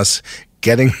insisted on us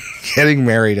getting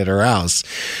married at her house,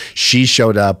 she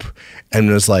showed up and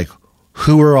was like,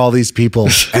 who are all these people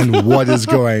and what is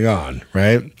going on,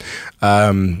 right?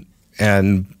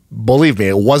 And believe me,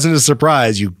 it wasn't a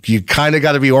surprise. You kind of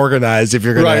got to be organized if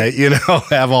you're going to,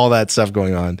 have all that stuff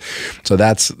going on. So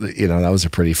that's, that was a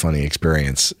pretty funny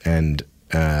experience. And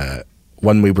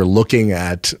when we were looking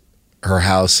at her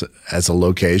house as a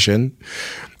location,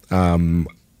 this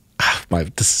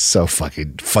is so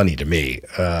fucking funny to me.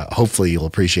 Hopefully you'll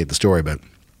appreciate the story, but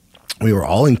we were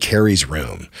all in Carrie's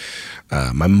room.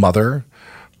 My mother,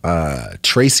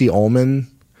 Tracy Ullman.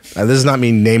 This is not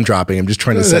me name dropping. I'm just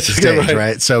trying to set the stage,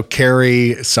 right? So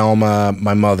Carrie, Selma,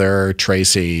 my mother,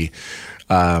 Tracy,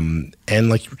 and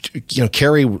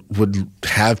Carrie would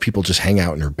have people just hang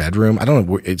out in her bedroom. I don't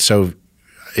know. So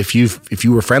if you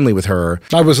were friendly with her,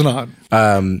 I was not.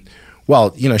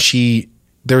 Well,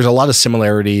 there's a lot of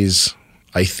similarities,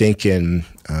 I think, in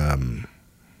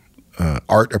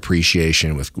art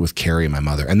appreciation with Carrie and my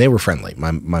mother, and they were friendly.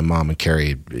 My mom and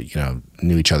Carrie,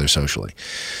 knew each other socially.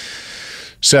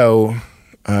 So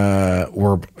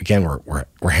we're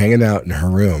hanging out in her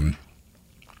room,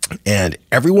 and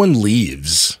everyone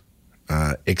leaves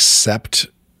except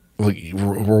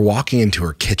we're walking into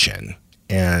her kitchen,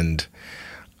 and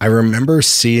I remember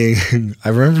seeing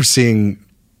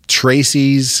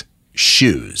Tracy's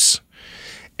shoes,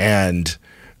 and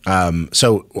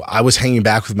so I was hanging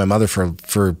back with my mother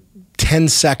for 10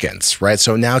 seconds, right?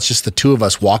 So now it's just the two of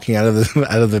us walking out of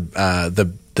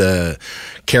the the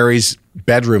Carrie's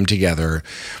bedroom together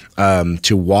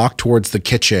to walk towards the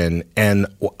kitchen, and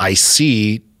I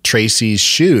see Tracy's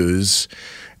shoes,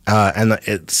 and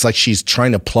it's like she's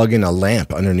trying to plug in a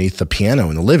lamp underneath the piano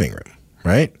in the living room,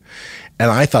 right? And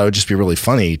I thought it would just be really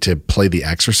funny to play The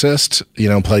Exorcist,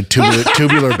 play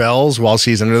tubular bells while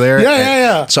she's under there.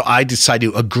 Yeah. So I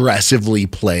decided to aggressively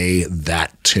play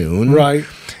that tune. Right.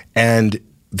 And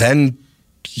then,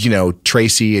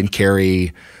 Tracy and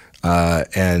Carrie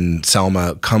and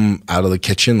Selma come out of the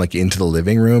kitchen, like into the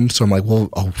living room. So I'm like, well,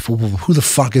 who the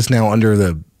fuck is now under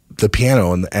the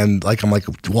piano? And like, I'm like,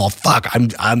 well, fuck,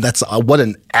 that's what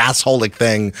an assholic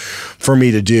thing for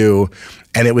me to do.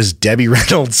 And it was Debbie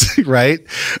Reynolds, right?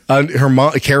 Her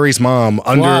mom, Carrie's mom,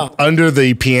 under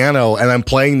the piano, and I'm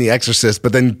playing The Exorcist.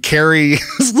 But then Carrie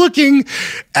is looking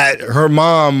at her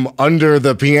mom under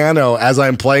the piano as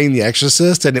I'm playing The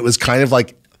Exorcist, and it was kind of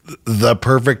like the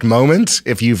perfect moment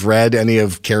if you've read any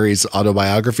of Carrie's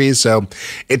autobiographies. So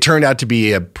it turned out to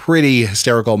be a pretty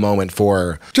hysterical moment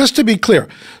for... Just to be clear,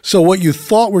 so what you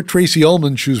thought were Tracy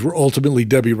Ullman's shoes were ultimately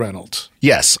Debbie Reynolds.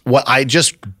 Yes. I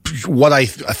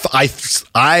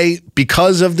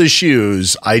because of the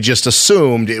shoes, I just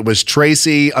assumed it was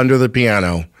Tracy under the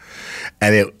piano,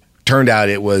 and it turned out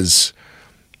it was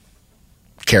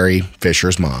Carrie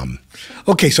Fisher's mom.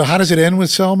 Okay, so how does it end with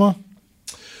Selma?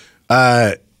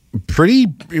 It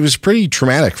was pretty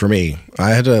traumatic for me.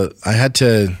 I had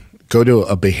to go to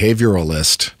a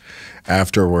behavioralist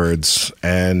afterwards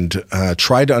and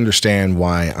try to understand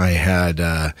why I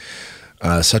had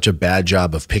such a bad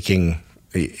job of picking,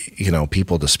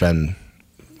 people to spend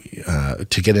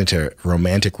to get into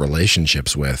romantic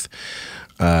relationships with.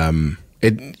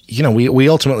 We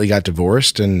ultimately got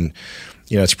divorced, and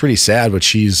it's pretty sad what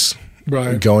she's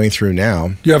going through now.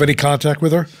 Do you have any contact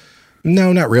with her?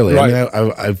 No, not really. Right. I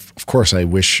mean, of course, I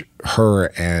wish her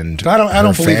and I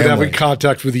don't believe in family. having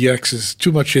contact with the exes.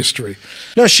 Too much history.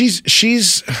 No, she's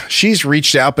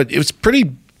reached out, but it was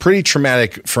pretty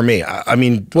traumatic for me. I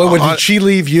mean, did she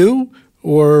leave you,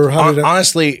 or how did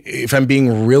honestly, if I'm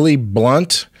being really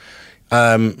blunt,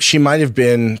 she might have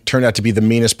turned out to be the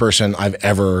meanest person I've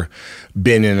ever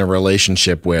been in a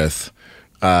relationship with,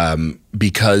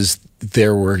 because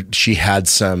she had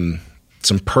some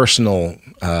personal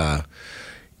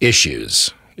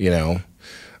issues,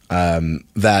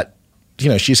 that,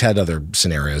 she's had other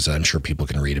scenarios that I'm sure people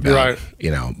can read about,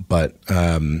 but,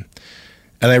 and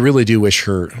I really do wish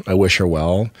her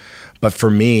well. But for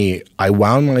me,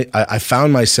 I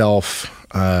found myself,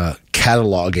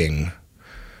 cataloging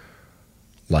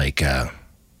like, how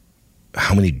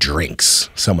many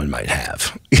drinks someone might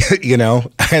have,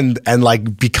 and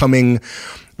like becoming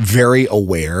very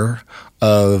aware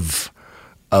of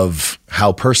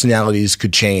how personalities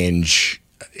could change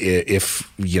if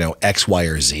X, Y,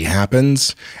 or Z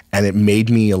happens, and it made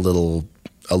me a little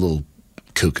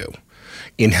cuckoo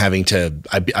in having to.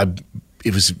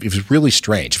 It was really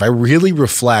strange. If I really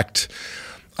reflect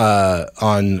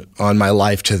on my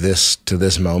life to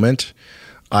this moment,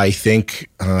 I think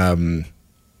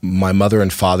my mother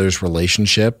and father's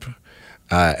relationship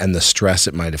and the stress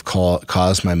it might have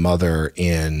caused my mother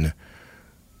in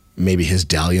maybe his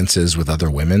dalliances with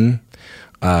other women,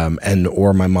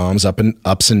 or my mom's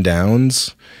ups and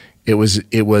downs. It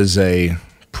was a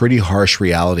pretty harsh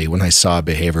reality when I saw a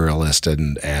behavioralist,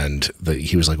 and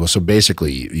he was like, well, so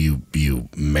basically you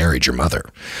married your mother,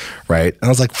 right? And I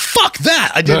was like, fuck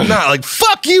that, I did not. Like,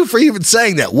 fuck you for even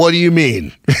saying that. What do you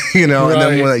mean? Right. And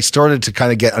then when I started to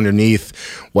kind of get underneath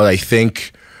what I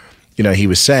think, he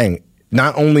was saying,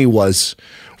 not only was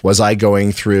I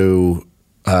going through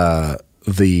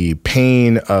the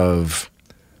pain of,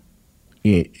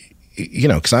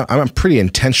 because I'm a pretty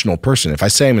intentional person. If I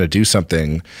say I'm going to do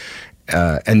something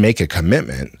and make a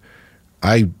commitment,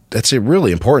 that's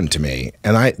really important to me.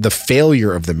 And the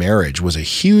failure of the marriage was a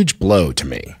huge blow to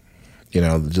me.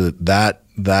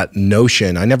 That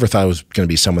notion, I never thought I was going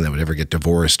to be someone that would ever get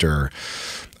divorced, or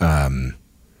I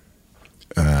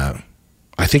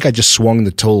think I just swung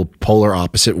the total polar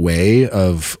opposite way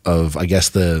of I guess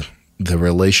the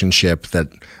relationship, that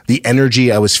the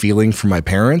energy I was feeling from my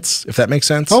parents, if that makes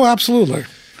sense. Oh, absolutely.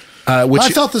 I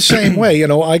felt the same way.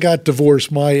 I got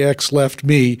divorced. My ex left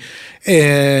me,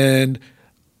 and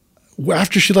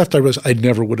after she left, I realized I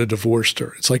never would have divorced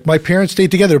her. It's like my parents stayed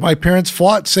together. My parents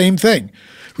fought. Same thing.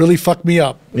 Really fucked me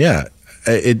up. Yeah,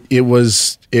 it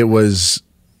was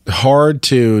hard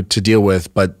to deal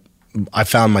with, but I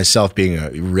found myself being a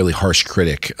really harsh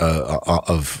critic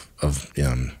of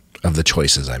the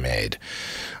choices I made.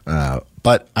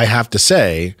 But I have to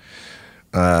say,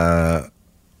 and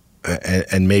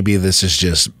maybe this is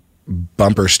just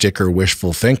bumper sticker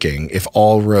wishful thinking. If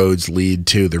all roads lead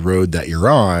to the road that you're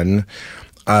on,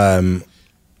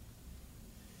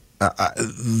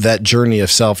 that journey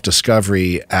of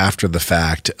self-discovery after the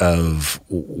fact of,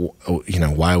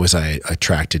 why was I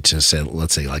attracted to,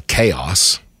 let's say like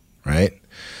chaos, right?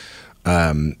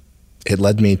 It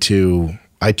led me to,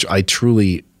 I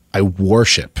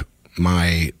worship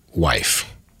my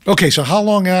wife. Okay, so how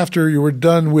long after you were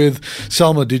done with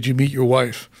Selma did you meet your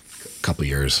wife? A couple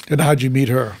years. And how'd you meet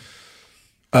her?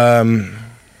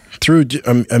 Through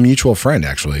a mutual friend,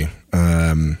 actually.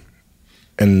 And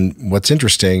what's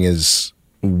interesting is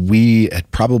we had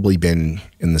probably been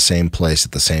in the same place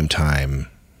at the same time,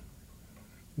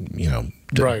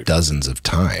 right. dozens of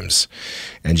times,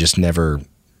 and just never,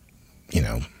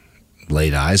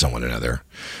 laid eyes on one another.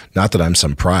 Not that I'm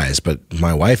some prize, but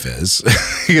my wife is.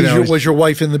 Was your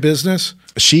wife in the business?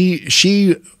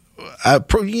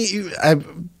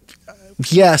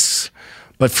 Yes.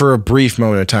 But for a brief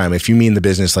moment of time, if you mean the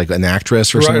business like an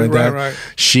actress or something like that, right.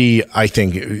 She, I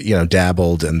think,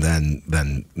 dabbled, and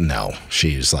then no,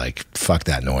 she's like, fuck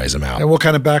that noise, I'm out. And what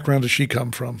kind of background does she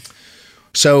come from?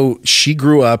 So she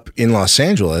grew up in Los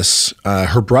Angeles.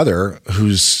 Her brother,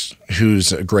 who's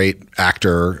a great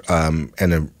actor,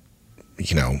 and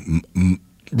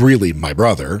really my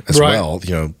brother as well.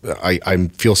 I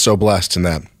feel so blessed in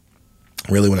that.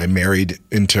 Really, when I married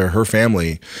into her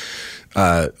family.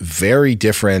 Very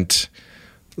different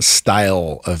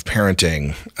style of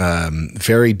parenting,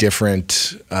 very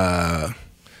different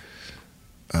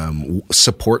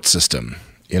support system.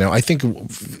 I think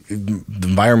the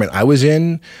environment I was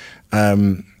in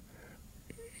could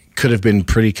have been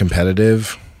pretty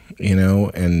competitive,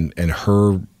 and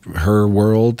her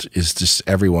world is just,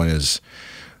 everyone is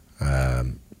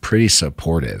pretty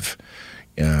supportive.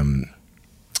 That's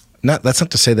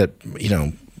not to say that,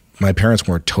 my parents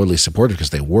weren't totally supportive,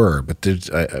 because they were, but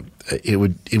it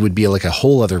would be like a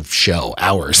whole other show,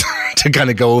 hours, to kind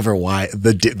of go over why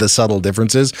the subtle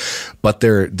differences, but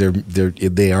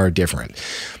they are different.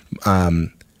 Now,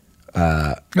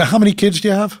 how many kids do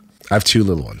you have? I have two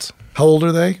little ones. How old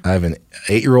are they? I have an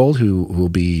 8-year-old who will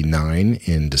be 9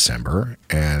 in December,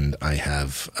 and I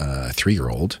have a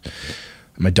 3-year-old.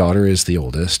 My daughter is the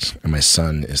oldest, and my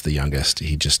son is the youngest.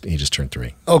 He just turned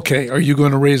 3. Okay. Are you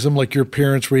going to raise them like your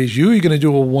parents raised you? Or are you going to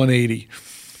do a 180?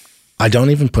 I don't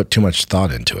even put too much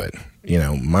thought into it.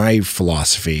 My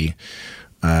philosophy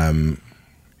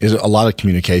is a lot of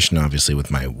communication, obviously,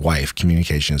 with my wife.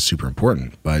 Communication is super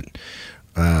important. But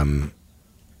I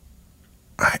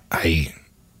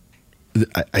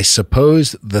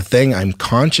suppose the thing I'm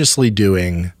consciously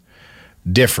doing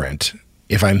different,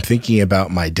 if I'm thinking about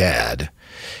my dad,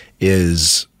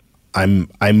 is I'm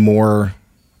more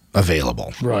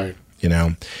available. Right.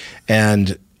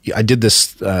 And I did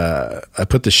this, I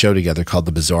put this show together called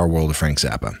The Bizarre World of Frank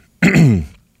Zappa,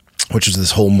 which is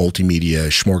this whole multimedia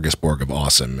smorgasbord of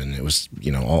awesome. And it was,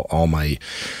 a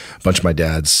bunch of my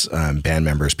dad's band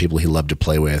members, people he loved to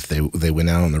play with. They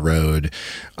went out on the road.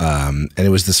 And it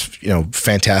was this,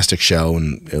 fantastic show,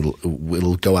 and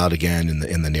it'll go out again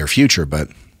in the near future. But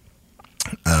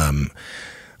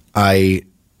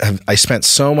I spent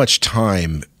so much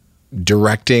time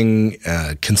directing,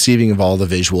 conceiving of all the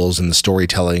visuals and the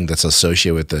storytelling that's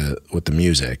associated with the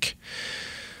music,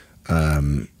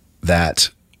 that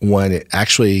when it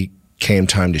actually came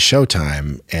time to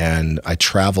showtime, and I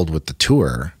traveled with the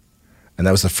tour, and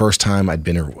that was the first time I'd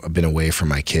been away from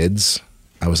my kids,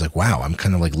 I was like, wow, I'm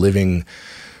kind of like living.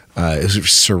 It was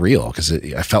surreal, because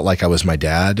I felt like I was my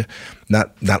dad,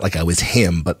 not like I was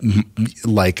him, but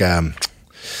like I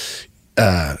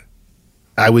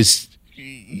was.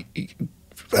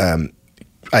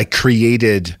 I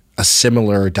created a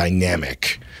similar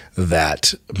dynamic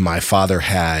that my father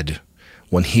had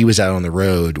when he was out on the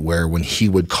road, where when he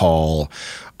would call,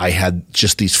 I had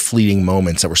just these fleeting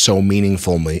moments that were so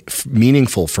meaningful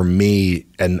for me,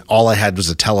 and all I had was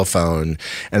a telephone,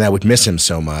 and I would miss him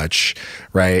so much,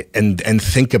 right? And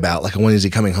think about, like, when is he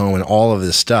coming home and all of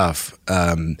this stuff.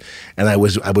 And I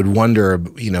would wonder,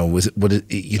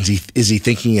 is he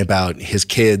thinking about his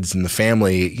kids and the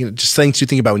family? Just things you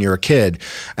think about when you're a kid.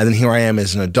 And then here I am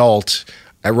as an adult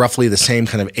at roughly the same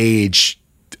kind of age,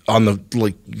 on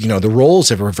the roles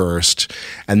have reversed,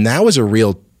 and that was a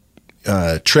real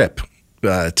trip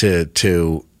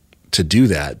to do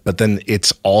that. But then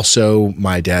it's also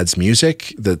my dad's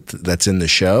music that's in the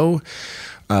show.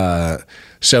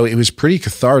 So it was pretty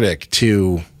cathartic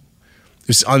it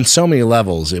was on so many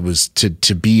levels. It was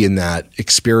to be in that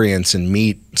experience and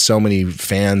meet so many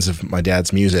fans of my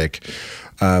dad's music.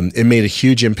 It made a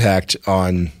huge impact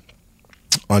on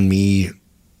me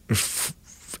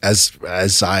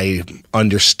as I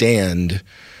understand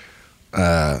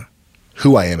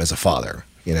who I am as a father,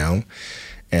 you know,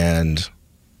 and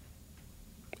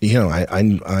you know,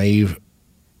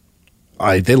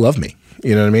 they love me.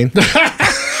 You know what I mean?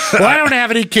 Well, I don't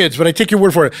have any kids, but I take your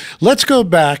word for it. Let's go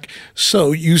back.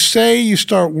 So you say you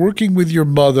start working with your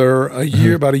mother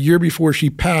about a year before she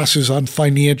passes on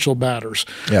financial matters.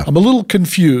 Yeah. I'm a little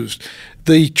confused.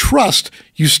 The trust,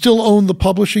 you still own the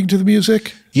publishing to the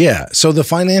music? Yeah. So the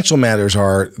financial matters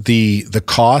are the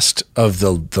cost of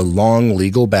the long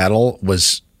legal battle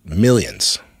was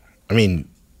millions. I mean,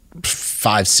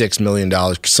 $5-6 million,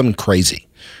 something crazy.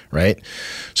 Right.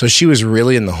 So she was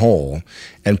really in the hole.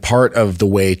 And part of the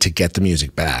way to get the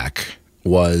music back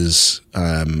was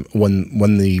when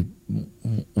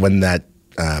that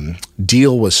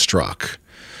deal was struck,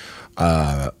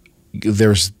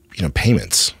 there's, you know,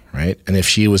 payments. Right. And if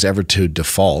she was ever to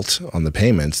default on the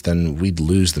payments, then we'd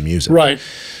lose the music. Right.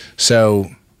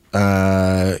 So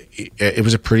it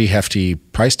was a pretty hefty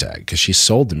price tag because she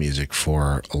sold the music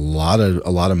for a lot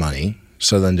of money.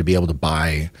 So then to be able to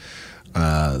buy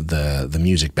the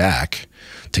music back,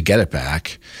 to get it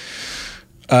back,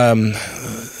 you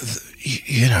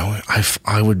know,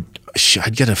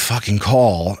 I'd get a fucking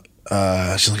call.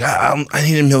 She's like, I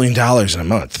need $1 million in a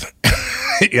month.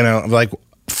 You know, I'm like,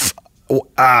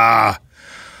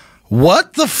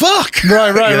 what the fuck?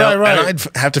 Right, you know? right. And I'd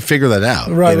have to figure that out.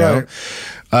 Right, you know?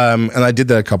 right. And I did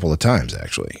that a couple of times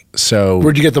actually. So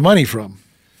where'd you get the money from?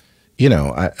 You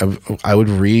know, I would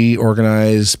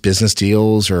reorganize business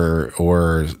deals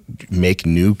or make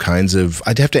new kinds of.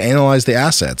 I'd have to analyze the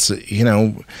assets. You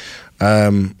know,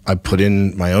 I put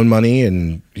in my own money,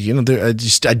 and you know, I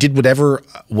did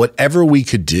whatever we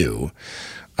could do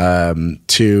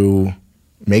to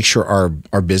make sure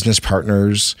our business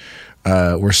partners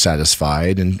were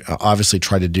satisfied, and obviously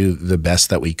try to do the best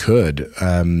that we could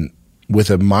with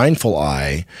a mindful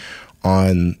eye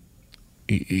on.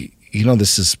 You know,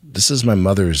 this is my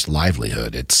mother's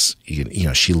livelihood. It's, you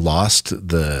know, she lost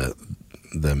the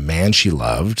man she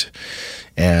loved,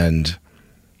 and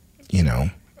you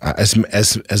know,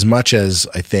 as much as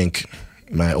I think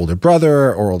my older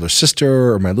brother or older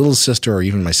sister or my little sister or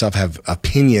even myself have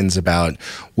opinions about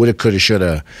woulda, coulda,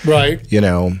 shoulda, right? You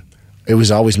know, it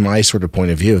was always my sort of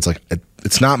point of view. It's like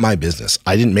it's not my business.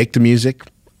 I didn't make the music.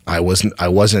 I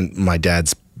wasn't my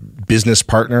dad's business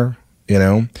partner. You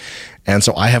know, and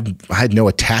so I had no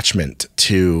attachment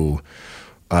to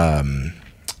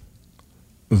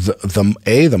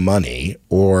the money,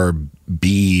 or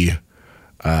B,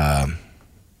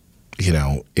 you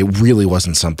know, it really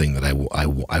wasn't something that I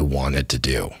wanted to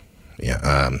do.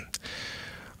 Yeah.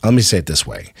 Let me say it this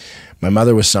way: my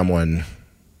mother was someone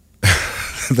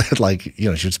that, like, you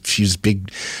know, she's a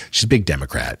big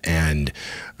Democrat, and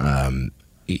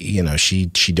you know, she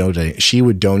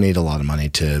would donate a lot of money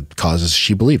to causes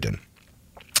she believed in.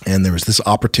 And there was this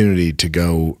opportunity to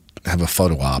go have a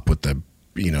photo op with the,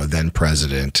 you know, then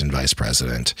president and vice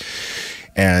president.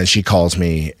 And she calls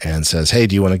me and says, "Hey,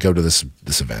 do you want to go to this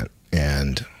event?"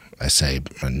 And I say,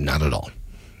 "Not at all.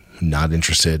 Not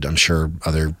interested. I'm sure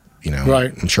other, you know,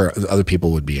 right. I'm sure other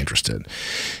people would be interested."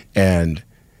 And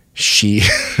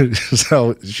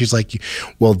so she's like,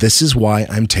 "Well, this is why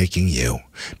I'm taking you,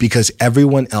 because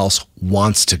everyone else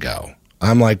wants to go."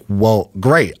 I'm like, "Well,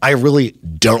 great. I really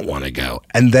don't want to go."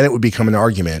 And then it would become an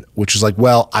argument, which is like,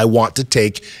 "Well, I want to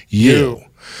take you."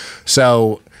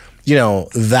 So, you know,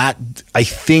 that, I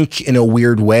think in a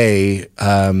weird way,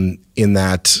 in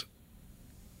that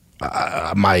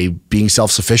my being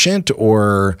self-sufficient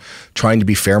or trying to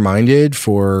be fair-minded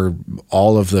for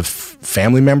all of the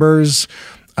family members,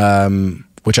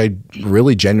 which I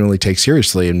really genuinely take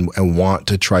seriously and want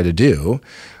to try to do.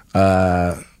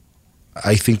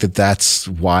 I think that's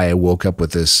why I woke up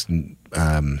with this,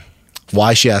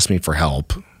 why she asked me for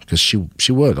help, because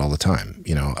she would all the time,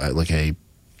 you know, like I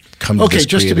come to this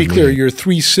just to be clear, your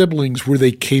three siblings, were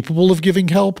they capable of giving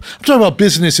help? I'm talking about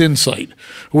business insight.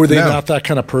 Or were they not that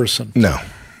kind of person? No,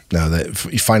 that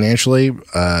financially,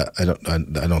 I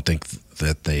don't think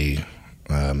that they,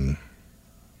 I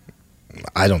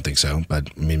don't think so, but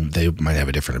I mean, they might have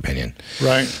a different opinion.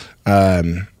 Right.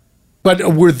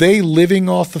 But were they living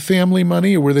off the family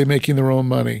money, or were they making their own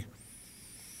money?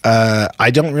 I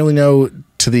don't really know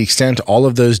to the extent all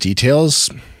of those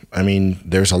details. I mean,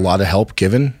 there's a lot of help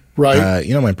given. Right.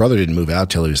 You know, my brother didn't move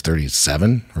out till he was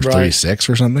 37 or 36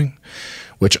 or something,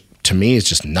 which to me is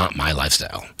just not my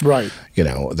lifestyle. Right. You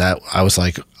know, that I was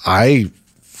like, I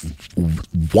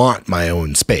want my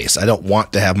own space. I don't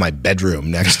want to have my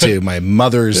bedroom next to my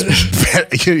mother's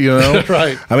bed, you know?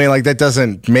 Right. I mean, like, that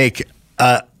doesn't make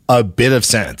a bit of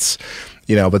sense,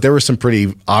 But there were some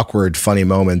pretty awkward, funny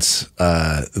moments,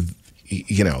 that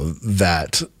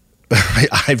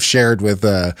I've shared with,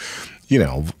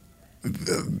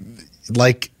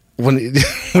 like when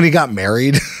he got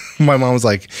married, my mom was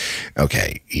like,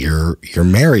 "Okay, you're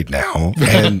married now,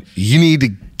 and you need to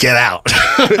get out,"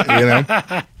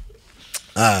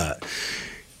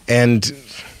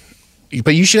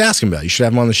 But you should ask him about it. You should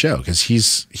have him on the show because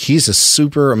he's a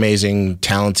super amazing,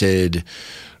 talented,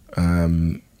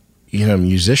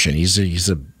 musician. He's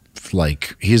a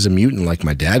mutant like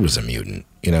my dad was a mutant.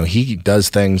 He does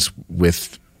things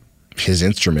with his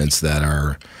instruments that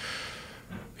are.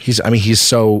 He's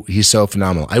so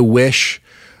phenomenal. I wish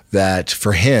that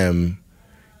for him,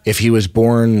 if he was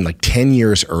born like 10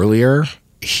 years earlier,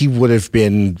 he would have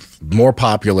been more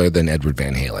popular than Edward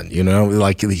Van Halen.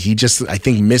 Like he just, I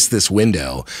think, missed this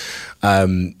window.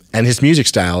 And his music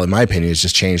style, in my opinion, has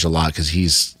just changed a lot because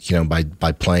he's,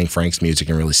 by playing Frank's music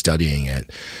and really studying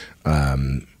it,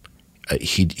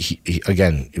 he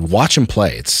again, watch him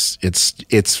play.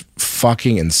 It's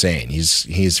fucking insane.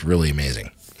 He's really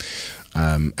amazing.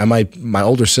 And my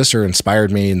older sister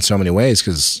inspired me in so many ways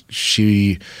because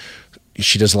she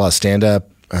does a lot of stand-up.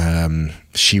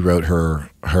 She wrote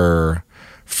her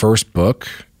first book,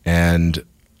 and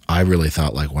I really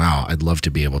thought like, wow, I'd love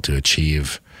to be able to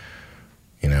achieve,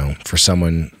 for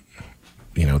someone,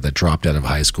 that dropped out of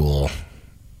high school,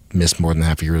 missed more than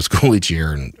half a year of school each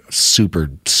year, and super,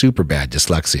 super bad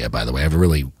dyslexia, by the way. I have a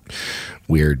really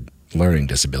weird learning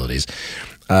disabilities.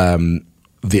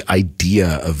 The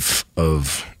idea of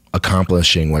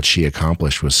accomplishing what she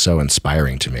accomplished was so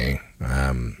inspiring to me.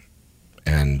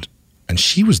 And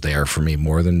she was there for me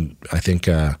more than I think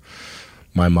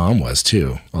my mom was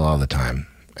too, a lot of the time.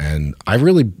 And I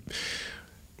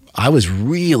was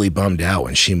really bummed out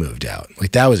when she moved out.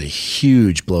 Like that was a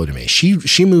huge blow to me.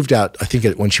 She moved out, I think,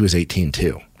 when she was 18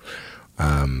 too.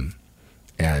 And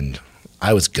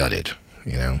I was gutted,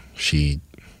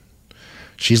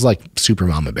 She's like super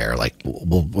mama bear, like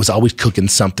was always cooking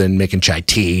something, making chai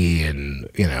tea, and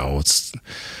it's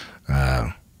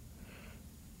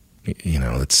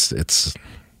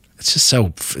just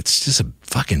a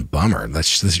fucking bummer.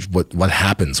 That's just what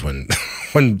happens when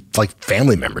like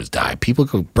family members die.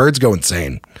 Birds go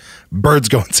insane.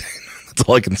 That's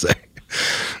all I can say.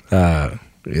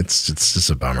 It's just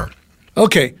a bummer.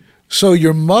 Okay. So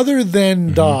your mother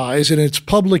then dies, and it's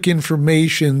public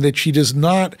information that she does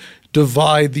not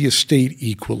divide the estate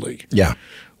equally. Yeah.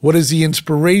 What is the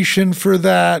inspiration for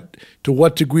that? To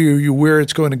what degree are you aware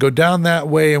it's going to go down that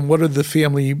way? And what are the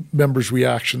family members'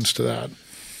 reactions to that?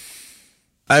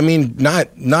 I mean,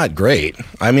 not great.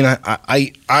 I mean,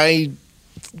 I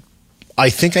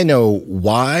think I know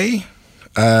why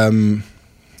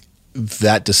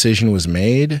that decision was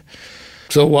made.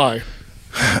 So why?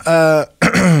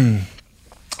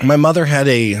 My mother had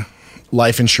a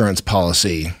life insurance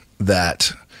policy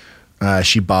that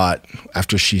she bought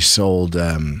after she sold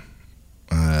the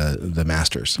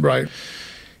Masters. Right.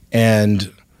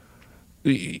 And,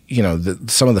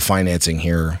 some of the financing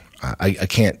here, I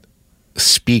can't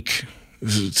speak.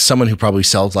 Someone who probably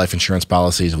sells life insurance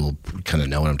policies will kind of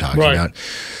know what I'm talking about.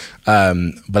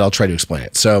 But I'll try to explain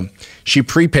it. So she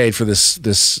prepaid for this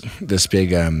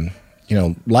big,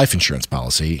 life insurance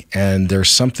policy. And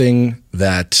there's something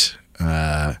that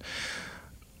I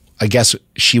guess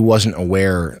she wasn't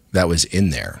aware that was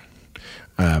in there.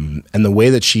 And the way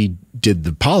that she did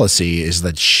the policy is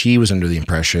that she was under the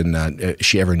impression that if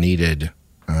she ever needed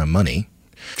money,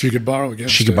 she could borrow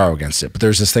against it. But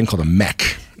there's this thing called a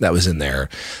MEC that was in there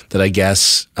that I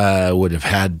guess would have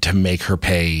had to make her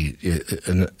pay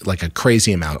like a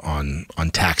crazy amount on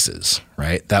taxes,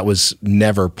 right? That was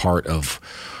never part of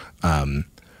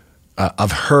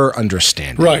her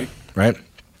understanding. Right.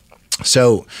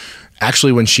 So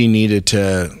actually, when she needed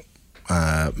to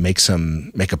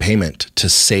make a payment to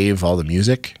save all the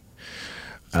music,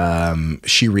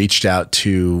 she reached out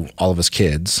to all of us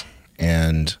kids,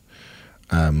 and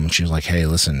she was like, "Hey,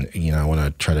 listen, I want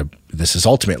to try to. This is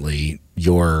ultimately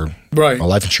your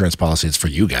life insurance policy. It's for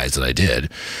you guys that I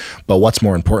did, but what's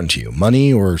more important to you,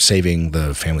 money or saving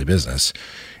the family business?"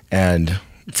 And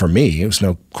for me, it was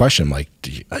no question. Like,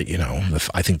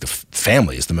 I think the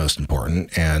family is the most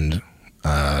important, and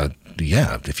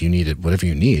if you need it, whatever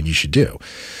you need, you should do.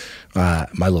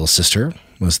 My little sister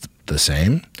was the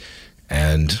same,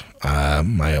 and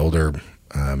my older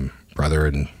brother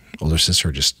and older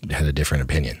sister just had a different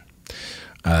opinion.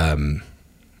 And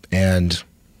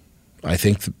I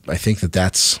think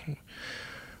that's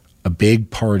a big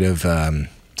part of. It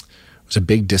was a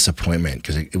big disappointment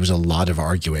because it was a lot of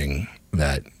arguing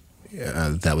that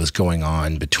was going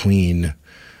on between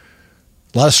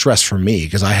a lot of stress for me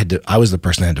because I was the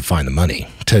person that had to find the money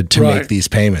to make these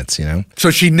payments, you know?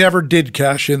 So she never did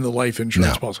cash in the life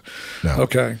insurance policy? No.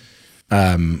 Okay.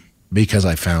 Because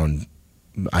I found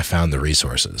the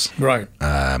resources. Right.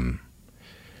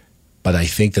 But I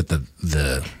think that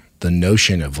the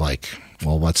notion of like,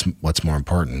 well, what's more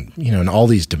important, you know, and all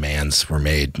these demands were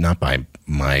made not by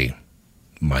by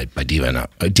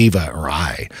Diva or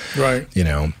I, right? You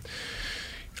know,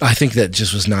 I think that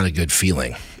just was not a good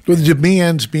feeling. Well, the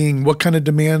demands being, what kind of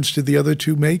demands did the other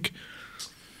two make?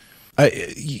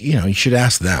 You know, you should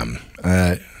ask them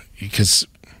because,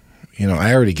 you know,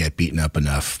 I already get beaten up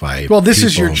enough by. Well, this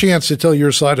is your chance to tell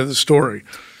your side of the story.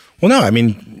 Well, no, I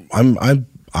mean,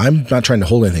 I'm not trying to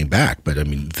hold anything back, but I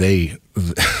mean,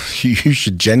 you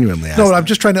should genuinely ask. No, I'm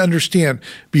just trying to understand.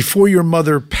 Before your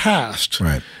mother passed,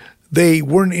 right, they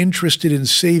weren't interested in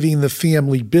saving the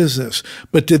family business,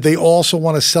 but did they also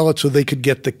want to sell it so they could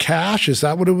get the cash? Is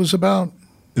that what it was about?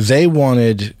 They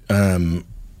wanted, I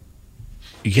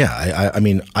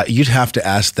mean, you'd have to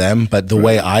ask them, but the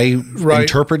way I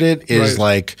interpret it is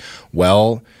like,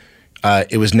 well,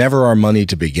 it was never our money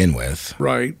to begin with.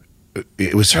 Right.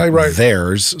 It was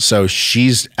theirs, so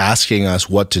she's asking us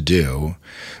what to do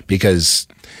because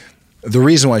the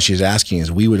reason why she's asking is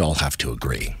we would all have to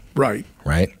agree. Right.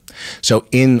 Right? So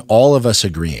in all of us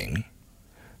agreeing,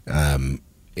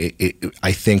 it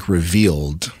I think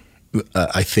revealed,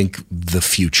 I think the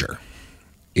future,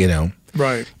 you know?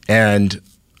 Right. And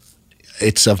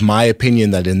it's of my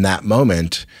opinion that in that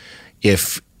moment,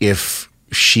 if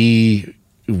she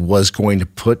was going to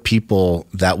put people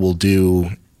that will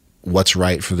do what's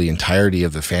right for the entirety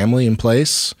of the family in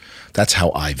place, that's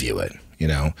how I view it, you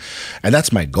know? And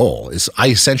that's my goal, is I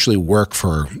essentially work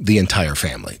for the entire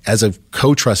family. As a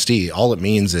co-trustee, all it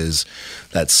means is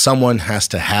that someone has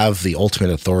to have the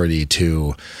ultimate authority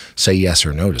to say yes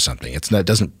or no to something. It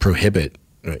doesn't prohibit,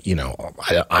 you know,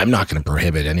 I'm not going to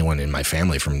prohibit anyone in my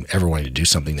family from ever wanting to do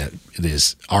something that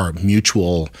is our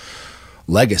mutual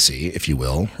legacy, if you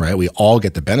will, right? We all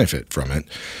get the benefit from it.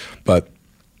 But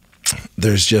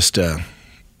there's just,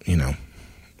 you know,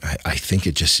 I think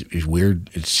it just is weird.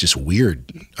 It's just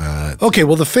weird. Okay,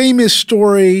 well, the famous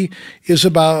story is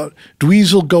about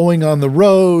Dweezil going on the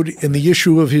road and the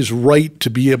issue of his right to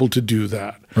be able to do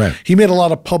that. Right. He made a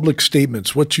lot of public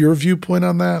statements. What's your viewpoint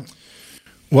on that?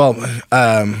 Well,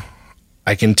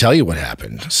 I can tell you what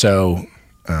happened. So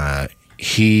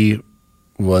he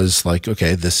was like,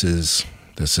 okay, this is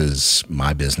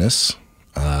my business.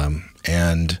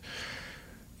 And,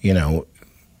 you know,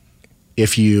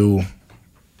 it's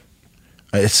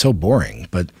so boring,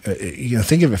 but you know,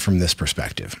 think of it from this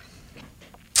perspective.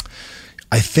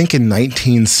 I think in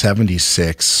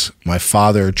 1976, my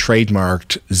father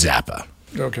trademarked Zappa.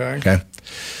 Okay.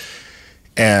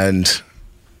 And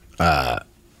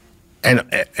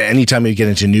anytime you get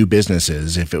into new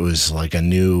businesses, if it was like a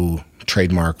new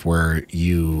trademark where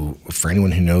for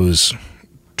anyone who knows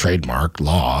trademark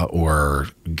law or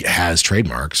has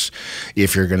trademarks,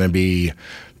 if you're going to be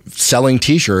selling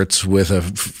T-shirts with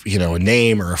a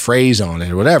name or a phrase on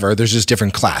it or whatever, there's just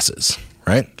different classes,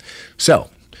 right? So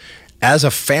as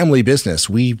a family business,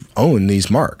 we own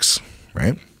these marks,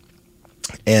 right?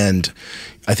 And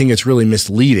I think it's really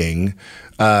misleading.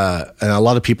 And a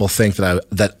lot of people think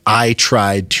that I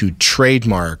tried to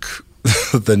trademark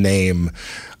the name,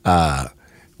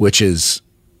 which is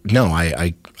no.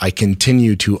 I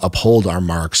continue to uphold our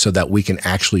marks so that we can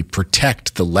actually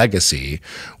protect the legacy,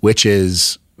 which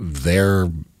is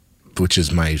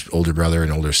my older brother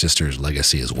and older sister's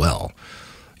legacy as well,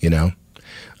 you know,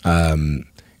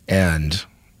 and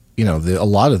you know a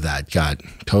lot of that got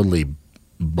totally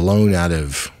blown out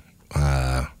of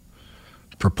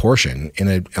proportion.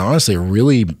 And honestly,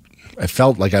 I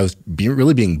felt like I was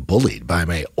really being bullied by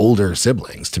my older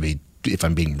siblings, if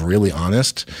I'm being really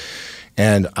honest.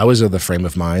 And I was of the frame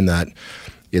of mind that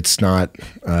it's not,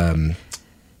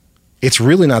 it's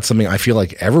really not something I feel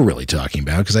like ever really talking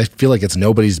about, because I feel like it's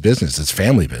nobody's business. It's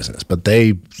family business. But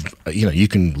you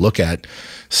can look at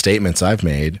statements I've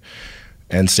made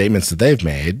and statements that they've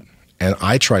made, and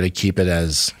I try to keep it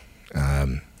as,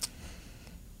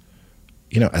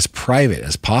 as private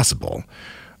as possible.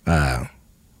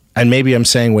 And maybe I'm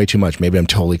saying way too much. Maybe I'm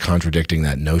totally contradicting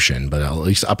that notion. But at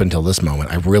least up until this moment,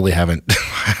 I really haven't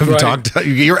talked.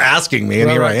 You're asking me,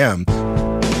 and here I am.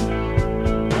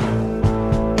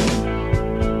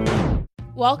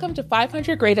 Welcome to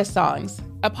 500 Greatest Songs,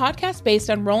 a podcast based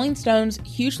on Rolling Stone's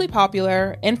hugely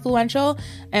popular, influential,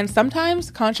 and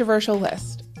sometimes controversial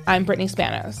list. I'm Brittany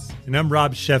Spanos. And I'm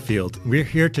Rob Sheffield. We're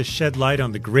here to shed light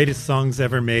on the greatest songs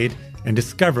ever made and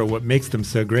discover what makes them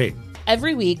so great.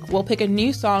 Every week, we'll pick a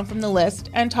new song from the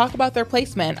list and talk about their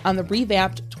placement on the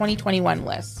revamped 2021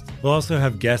 list. We'll also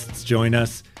have guests join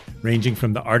us, ranging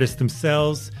from the artists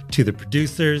themselves to the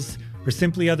producers, or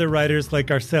simply other writers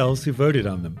like ourselves who voted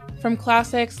on them. From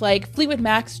classics like Fleetwood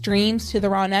Mac's Dreams to the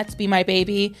Ronettes' Be My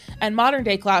Baby, and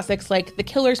modern-day classics like The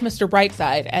Killer's Mr.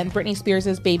 Brightside and Britney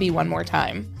Spears' Baby One More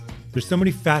Time. There's so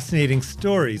many fascinating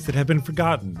stories that have been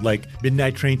forgotten, like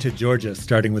Midnight Train to Georgia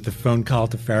starting with a phone call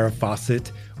to Farrah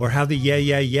Fawcett, or how the Yeah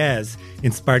Yeah Yeahs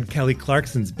inspired Kelly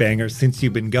Clarkson's banger Since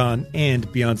You've Been Gone and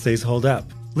Beyoncé's Hold Up.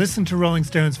 Listen to Rolling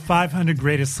Stone's 500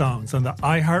 Greatest Songs on the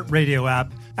iHeartRadio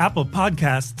app, Apple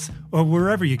Podcasts, or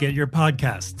wherever you get your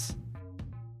podcasts.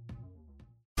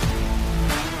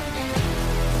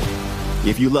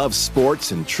 If you love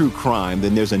sports and true crime,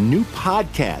 then there's a new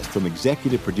podcast from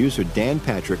executive producer Dan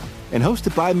Patrick and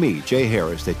hosted by me, Jay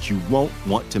Harris, that you won't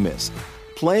want to miss.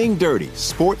 Playing Dirty: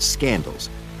 Sports Scandals.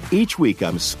 Each week,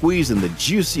 I'm squeezing the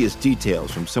juiciest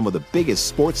details from some of the biggest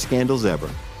sports scandals ever.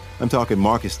 I'm talking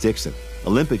Marcus Dixon,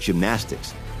 Olympic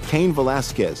gymnastics, Cain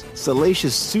Velasquez,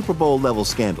 salacious Super Bowl-level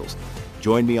scandals.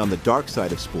 Join me on the dark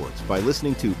side of sports by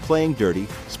listening to Playing Dirty: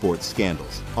 Sports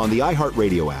Scandals on the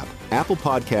iHeartRadio app, Apple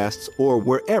Podcasts, or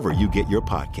wherever you get your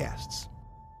podcasts.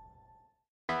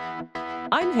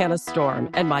 I'm Hannah Storm,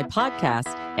 and my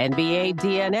podcast, NBA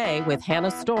DNA with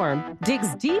Hannah Storm,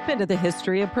 digs deep into the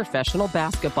history of professional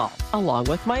basketball, along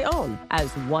with my own, as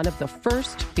one of the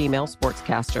first female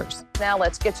sportscasters. Now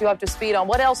let's get you up to speed on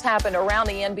what else happened around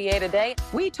the NBA today.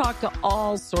 We talked to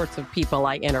all sorts of people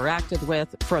I interacted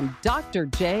with, from Dr.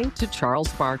 J to Charles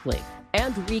Barkley,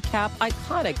 and recap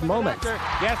iconic moments.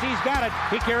 Yes, he's got it.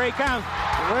 Here he comes.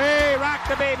 Way rock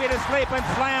the baby to sleep and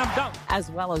slam dunk.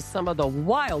 As well as some of the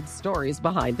wild stories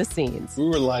behind the scenes. We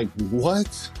were like,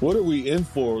 what? What are we in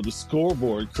for? The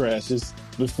scoreboard crashes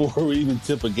before we even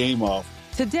tip a game off.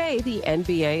 Today, the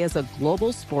NBA is a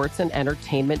global sports and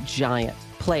entertainment giant.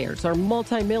 Players are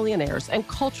multimillionaires and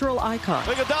cultural icons.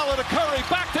 Iguodala to Curry,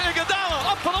 back to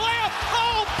Iguodala, up for the layup.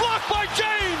 Oh, blocked by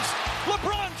James.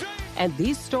 LeBron James. And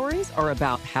these stories are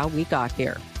about how we got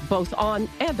here, both on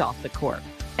and off the court.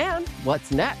 And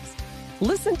what's next?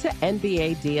 Listen to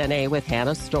NBA DNA with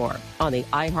Hannah Storm on the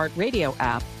iHeartRadio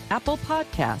app, Apple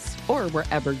Podcasts, or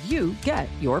wherever you get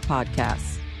your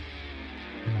podcasts.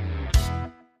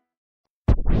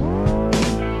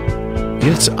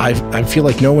 I feel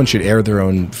like no one should air their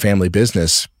own family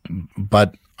business,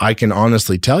 but I can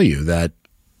honestly tell you that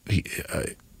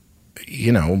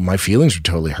my feelings were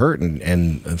totally hurt,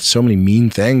 and so many mean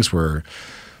things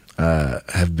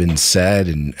have been said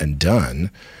and done,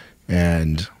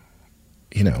 and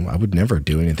I would never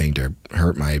do anything to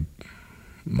hurt my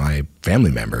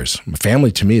family members.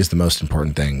 Family to me is the most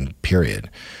important thing, period,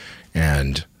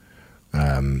 and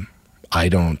I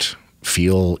don't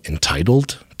feel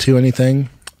entitled to anything.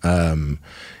 And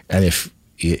if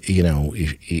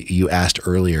you asked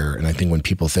earlier, and I think when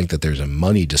people think that there's a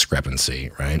money discrepancy,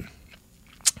 right?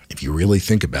 If you really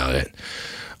think about it,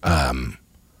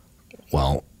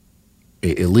 well,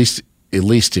 at least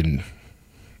in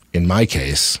my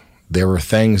case, there were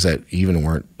things that even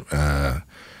weren't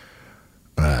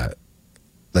that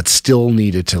still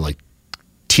needed to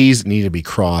T's that needed to be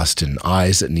crossed and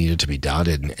I's that needed to be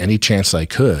dotted, and any chance I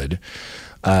could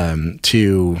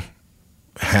to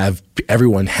have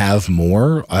everyone have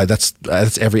more. That's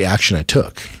every action I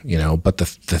took, But the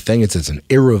thing is, it's an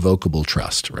irrevocable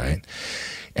trust, right?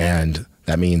 And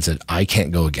that means that I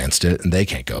can't go against it, and they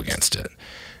can't go against it.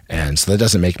 And so that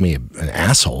doesn't make me an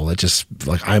asshole. It just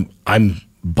I'm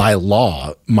by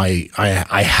law,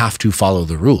 I have to follow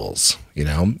the rules,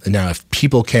 And now if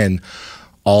people can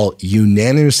all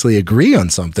unanimously agree on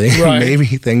something, right, maybe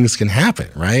things can happen,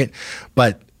 right?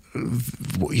 But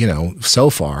so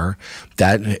far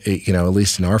that, at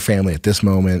least in our family at this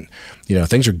moment,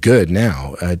 things are good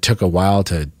now. It took a while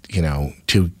to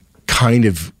kind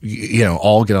of,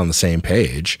 all get on the same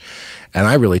page. And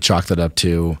I really chalked that up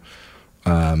to,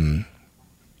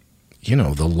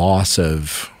 the loss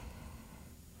of,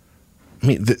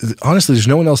 honestly, there's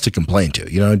no one else to complain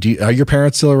to. Are your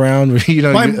parents still around?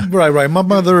 Right. My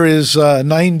mother is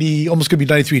 90, almost going to be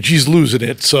 93. She's losing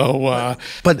it. So,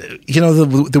 but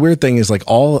the weird thing is,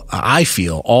 I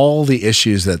feel all the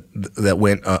issues that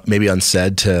went maybe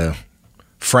unsaid to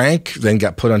Frank then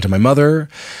got put onto my mother,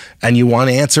 and you want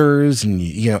answers and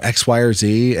X, Y, or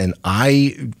Z, and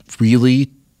I really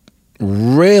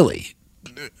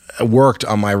worked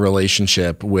on my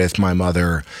relationship with my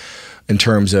mother in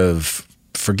terms of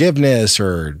forgiveness,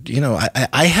 or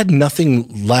I had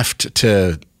nothing left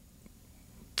to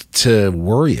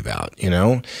worry about,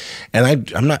 and I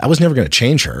was never going to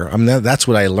change her. That's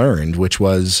what I learned, which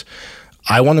was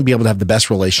I want to be able to have the best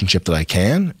relationship that I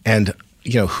can. And,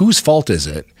 whose fault is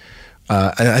it?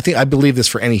 And I believe this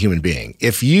for any human being.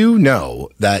 If you know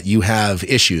that you have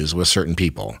issues with certain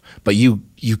people, but you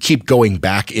keep going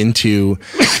back into,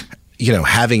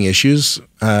 having issues,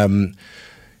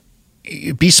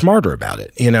 be smarter about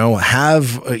it.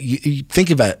 Think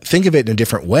of it in a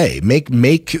different way.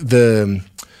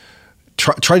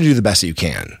 Try to do the best that you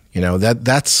can.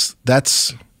 That's.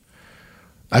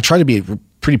 I try to be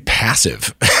pretty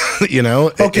passive.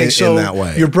 Okay, so in that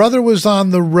way. Your brother was on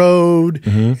the road,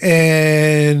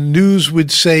 and news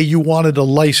would say you wanted a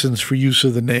license for use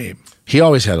of the name. He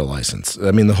always had a license.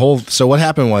 I mean, so what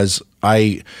happened was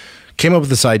I came up with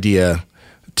this idea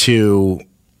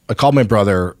I called my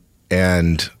brother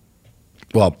and,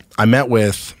 I met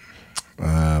with,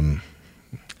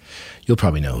 you'll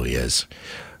probably know who he is,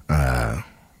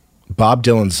 Bob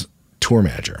Dylan's tour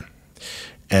manager.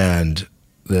 And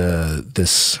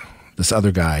this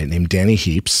other guy named Danny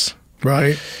Heaps.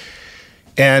 Right.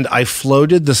 And I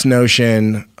floated this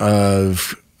notion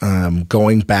of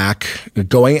going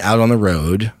out on the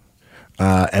road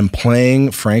and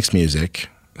playing Frank's music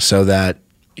so that,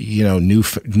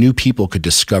 new people could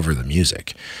discover the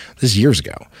music. This is years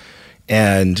ago.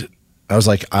 And I was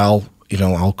like, I'll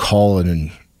call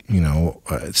and,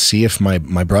 see if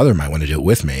my brother might want to do it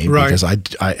with me. Right. Because I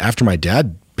after my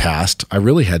dad passed, I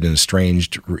really had an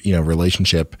estranged,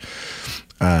 relationship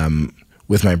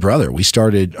with my brother. We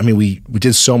started, we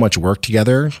did so much work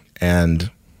together, and,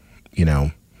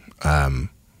 I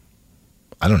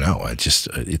don't know.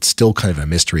 It's still kind of a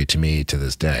mystery to me to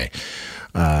this day,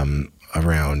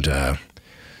 around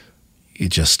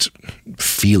just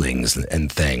feelings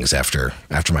and things after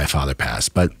my father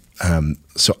passed. But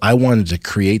so I wanted to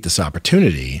create this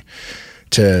opportunity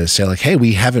to say, like, hey,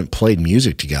 we haven't played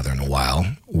music together in a while.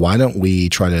 Why don't we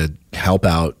try to help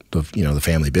out the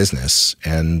family business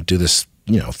and do this,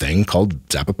 thing called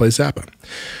Zappa Plays Zappa?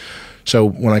 So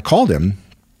when I called him,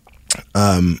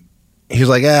 he was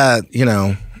like,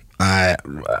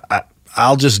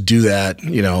 I'll just do that,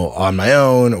 on my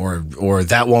own, or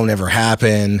that won't ever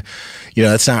happen.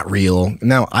 That's not real.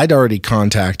 Now, I'd already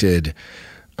contacted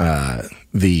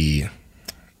the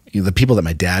people that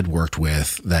my dad worked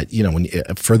with, that,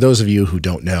 for those of you who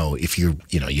don't know, if you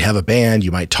have a band,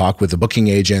 you might talk with a booking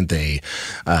agent. They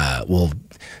will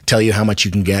tell you how much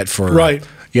you can get for, right,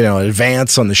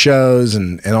 advance on the shows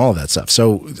and all of that stuff.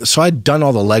 So I'd done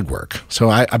all the legwork. So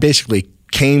I basically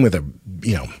came with a,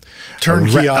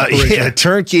 turnkey operation. A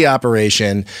turnkey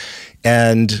operation.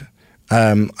 And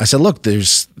I said, look,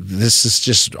 this is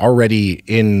just already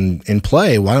in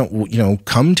play. Why don't,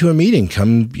 come to a meeting?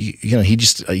 He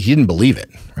didn't believe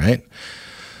it. Right.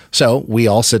 So we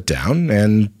all sit down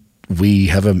and we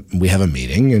have a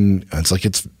meeting, and it's like,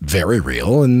 it's very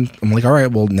real. And I'm like, all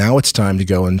right, well, now it's time to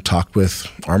go and talk with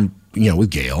with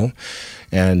Gail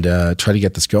and try to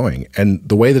get this going. And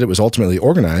the way that it was ultimately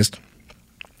organized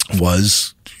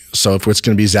was, so if it's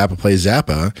going to be Zappa Plays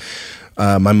Zappa,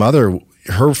 my mother,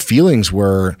 her feelings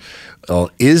were,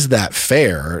 is that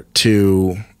fair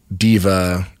to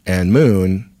Diva and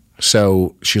Moon?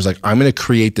 So she was like, I'm going to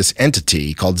create this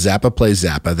entity called Zappa Plays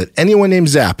Zappa, that anyone named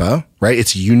Zappa, right?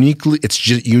 It's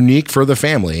just unique for the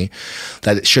family,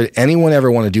 that should anyone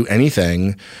ever want to do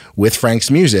anything with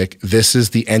Frank's music, this is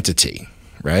the entity,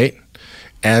 right?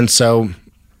 And so,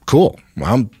 cool.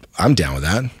 I'm down with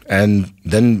that. And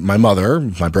then my mother,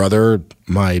 my brother,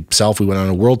 myself, we went on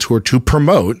a world tour to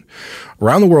promote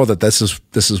around the world that this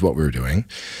is what we were doing.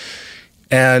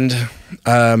 And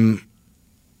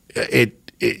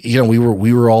we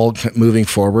were all moving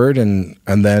forward, and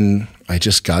then I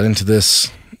just got into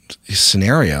this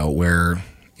scenario where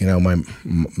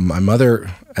my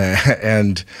mother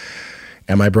and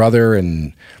my brother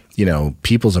and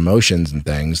people's emotions and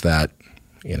things that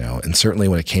and certainly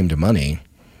when it came to money,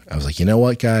 I was like, you know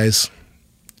what, guys,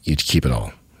 you keep it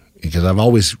all, because I've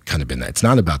always kind of been that. It's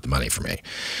not about the money for me,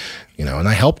 and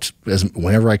I helped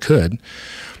whenever I could.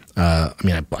 I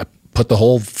put the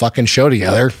whole fucking show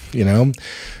together,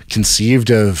 conceived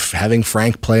of having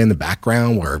Frank play in the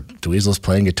background where Dweezil's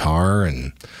playing guitar,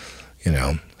 and,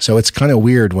 so it's kind of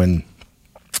weird when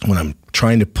I'm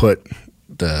trying to put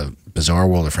the bizarre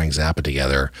world of Frank Zappa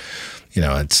together.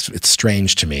 It's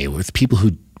strange to me with people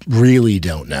who really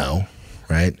don't know,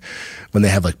 right? When they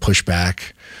have like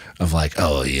pushback of like,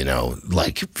 oh,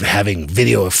 like having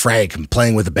video of Frank and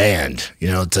playing with a band,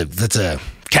 that's a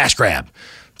cash grab.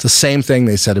 It's the same thing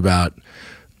they said about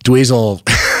Dweezil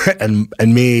and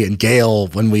me and Gail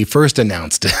when we first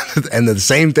announced it, and the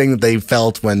same thing that they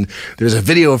felt when there's a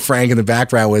video of Frank in the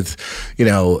background with,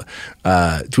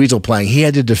 Tweezel playing. He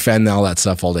had to defend all that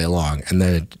stuff all day long, and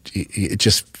then it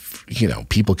just,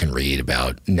 people can read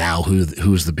about now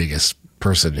who's the biggest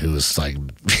person who's like,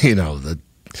 the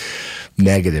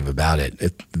negative about it.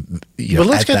 But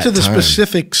let's get to the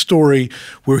specific story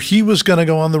where he was going to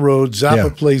go on the road.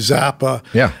 Zappa plays Zappa.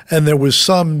 Yeah. And there was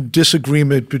some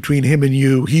disagreement between him and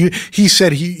you. He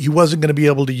said he wasn't going to be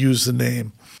able to use the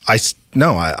name. I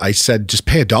said just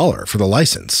pay $1 for the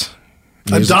license.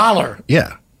 $1?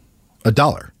 Yeah.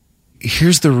 $1.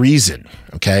 Here's the reason,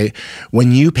 okay?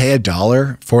 When you pay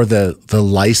 $1 for the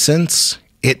license,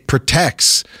 it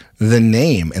protects the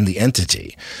name and the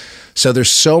entity. So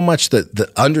there's so much that the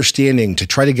understanding to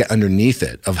try to get underneath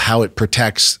it of how it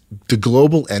protects the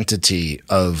global entity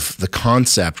of the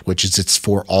concept, which is it's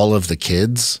for all of the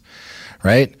kids,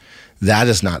 right? That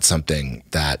is not something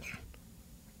that,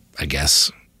 I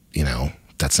guess,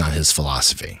 that's not his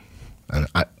philosophy. And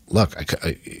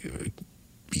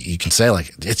you can say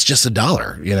like, it's just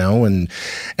 $1,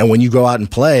 and when you go out and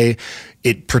play,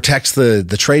 it protects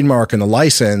the trademark and the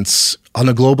license on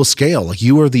a global scale. Like,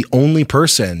 you are the only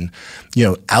person,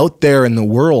 out there in the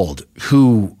world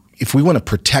who, if we want to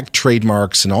protect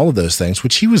trademarks and all of those things,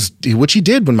 which he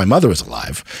did when my mother was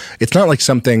alive, it's not like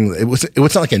something, it was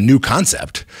not like a new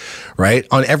concept, right?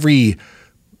 On every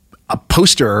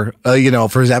poster, for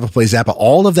Zappa Plays Zappa,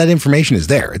 all of that information is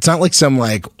there. It's not like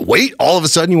wait, all of a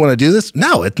sudden you want to do this?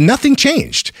 No, nothing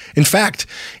changed. In fact,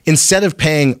 instead of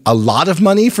paying a lot of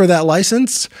money for that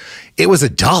license, it was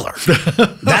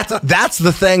 $1. That's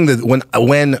the thing that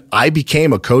when I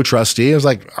became a co-trustee, I was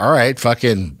like, all right,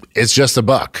 fucking, it's just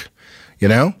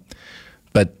 $1,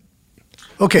 But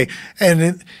okay,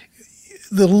 and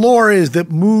the lore is that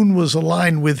Moon was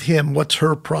aligned with him. What's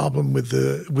her problem with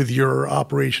your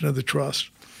operation of the trust?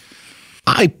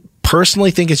 I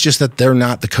personally think it's just that they're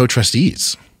not the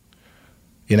co-trustees,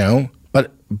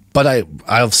 But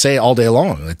I'll say all day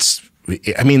long, it's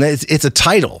a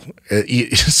title.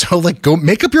 So go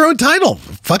make up your own title.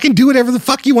 Fucking do whatever the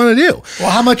fuck you want to do.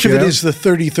 Well, how much of it is the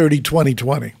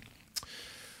 30-30-20-20?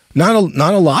 Not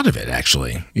a lot of it,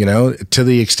 actually. To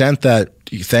the extent that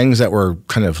things that were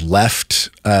kind of left,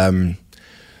 like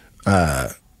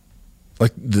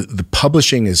the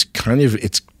publishing is kind of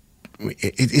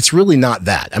it's really not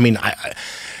that. I mean,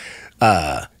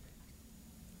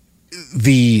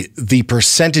 the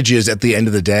percentages at the end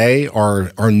of the day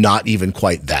are not even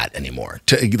quite that anymore.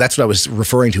 That's what I was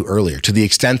referring to earlier. To the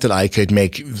extent that I could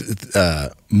make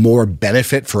more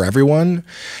benefit for everyone,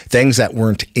 things that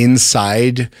weren't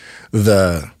inside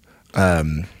the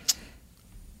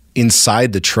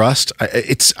trust.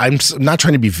 I'm not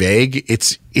trying to be vague.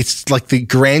 It's like the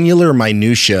granular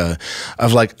minutia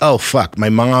of like, oh fuck, my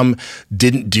mom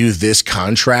didn't do this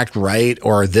contract right,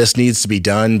 or this needs to be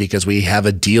done because we have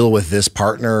a deal with this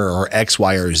partner, or X,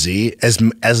 Y, or Z.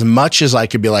 As much as I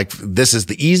could be like, this is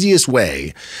the easiest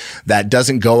way that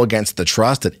doesn't go against the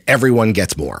trust, that everyone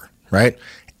gets more, right?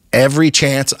 Every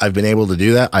chance I've been able to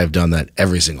do that, I've done that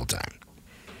every single time.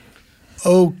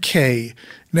 Okay.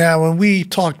 Now, when we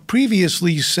talked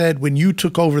previously, you said when you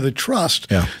took over the trust,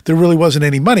 there really wasn't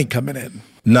any money coming in.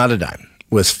 Not a dime.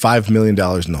 It was $5 million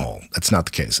in the hole. That's not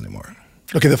the case anymore.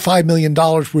 Okay, the $5 million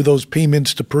were those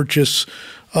payments to purchase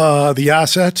the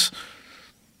assets?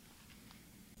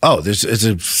 Oh,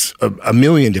 there's a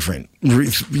million different,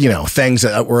 things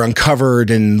that were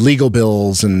uncovered, and legal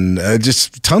bills, and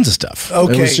just tons of stuff.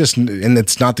 Okay, it was just, and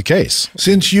it's not the case.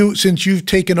 Since you've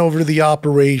taken over the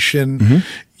operation,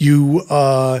 you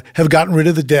have gotten rid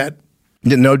of the debt.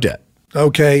 No debt.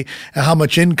 Okay, and how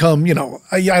much income?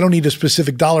 I don't need a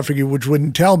specific dollar figure, which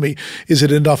wouldn't tell me. Is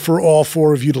it enough for all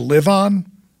four of you to live on?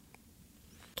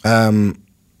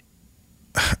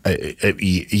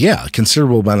 Yeah, a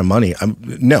considerable amount of money.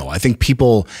 No, I think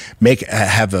people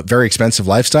have very expensive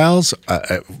lifestyles.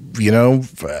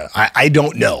 I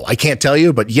don't know. I can't tell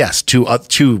you, but yes,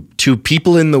 to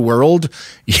people in the world,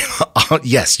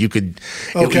 yes, you could.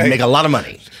 Okay. It would make a lot of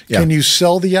money. Yeah. Can you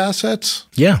sell the assets?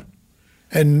 Yeah.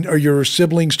 And are your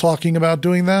siblings talking about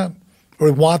doing that,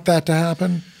 or want that to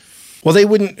happen? Well, they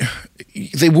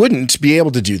wouldn't be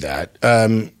able to do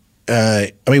that.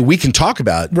 We can talk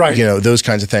about, those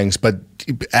kinds of things, but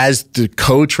as the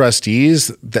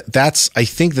co-trustees, I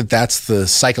think that's the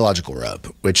psychological rub,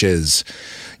 which is,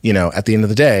 at the end of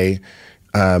the day,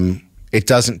 it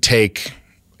doesn't take,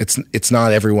 it's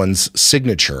not everyone's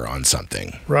signature on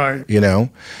something. Right.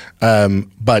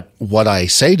 But what I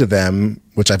say to them,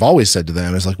 which I've always said to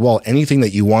them, is like, well, anything that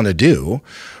you want to do,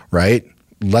 right,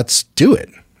 let's do it.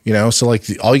 So like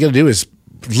all you got to do is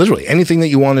literally anything that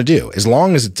you want to do, as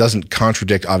long as it doesn't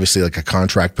contradict, obviously, like a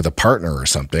contract with a partner or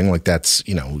something. Like that's,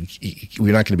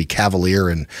 we're not going to be cavalier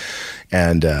and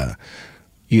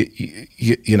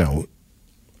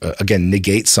again,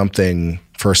 negate something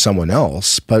for someone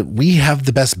else. But we have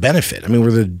the best benefit. I mean,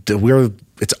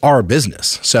 it's our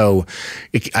business. So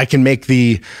I can make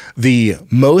the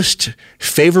most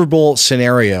favorable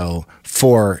scenario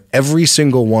for every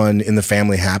single one in the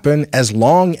family happen, as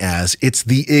long as it's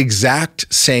the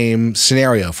exact same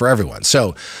scenario for everyone.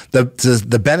 So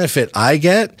the benefit I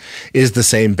get is the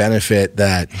same benefit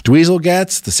that Dweezil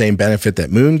gets, the same benefit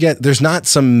that Moon gets. There's not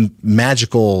some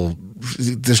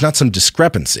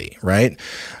discrepancy, right?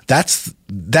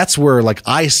 That's where, like,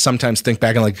 I sometimes think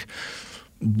back and like,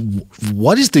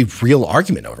 what is the real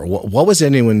argument over? What was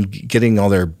anyone getting all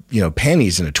their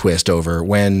panties in a twist over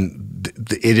when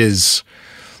it is,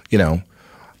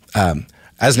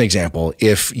 as an example,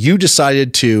 if you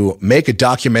decided to make a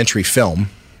documentary film,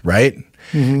 right,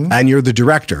 and you're the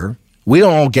director, we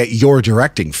don't all get your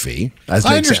directing fee.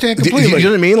 I understand completely. You know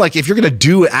what I mean? Like, if you're going to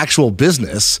do actual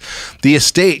business, the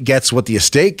estate gets what the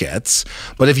estate gets.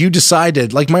 But if you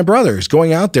decided, like my brother's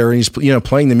going out there and he's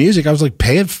playing the music, I was like,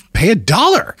 pay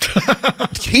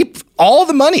 $1. Keep all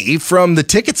the money from the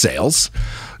ticket sales,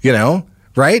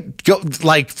 right? Go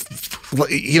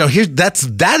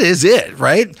that is it,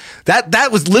 right?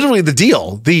 That was literally the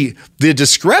deal. The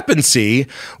discrepancy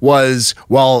was,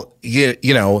 well,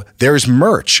 there's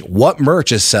merch. What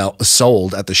merch is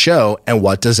sold at the show, and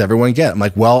what does everyone get? I'm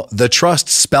like, well, the trust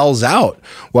spells out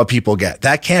what people get.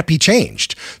 That can't be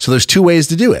changed. So there's two ways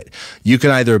to do it. You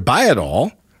can either buy it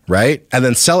all, right, and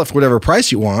then sell it for whatever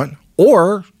price you want,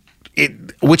 or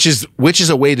which is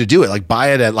a way to do it, like buy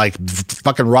it at like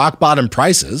fucking rock bottom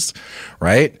prices,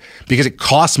 right? Because it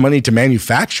costs money to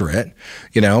manufacture it,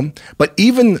 But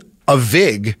even a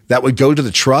VIG that would go to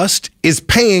the trust is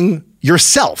paying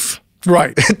yourself,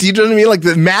 right? Do you know what I mean? Like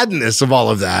the madness of all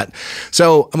of that.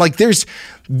 So I'm like, this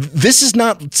is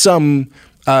not some.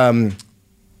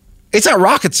 It's not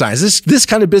rocket science. This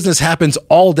kind of business happens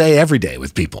all day, every day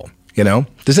with people.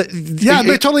 Does it? Yeah,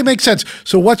 that totally makes sense.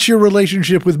 So, what's your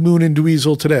relationship with Moon and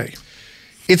Dweezil today?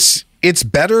 It's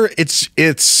better. It's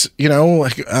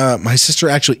my sister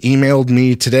actually emailed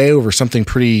me today over something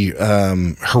pretty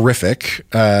horrific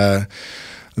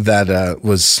that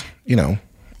was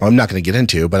I'm not going to get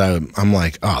into, but I'm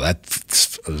like, oh,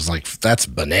 that's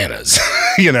bananas.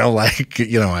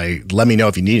 Let me know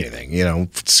if you need anything.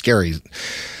 Scary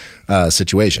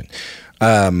situation.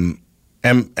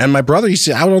 And my brother, he's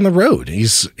out on the road.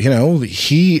 He's,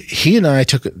 he and I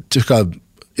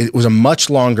it was a much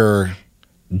longer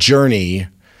journey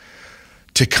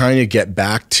to kind of get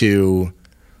back to,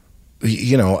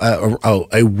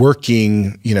 a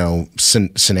working,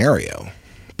 scenario.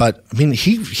 But I mean,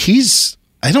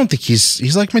 I don't think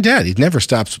he's like my dad. He never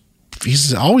stops.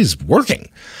 He's always working.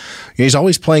 He's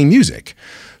always playing music.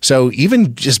 So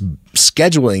even just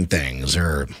scheduling things,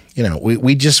 or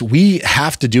we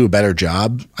have to do a better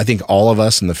job. I think all of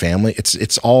us in the family.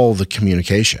 It's all the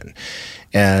communication,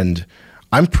 and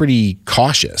I'm pretty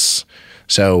cautious.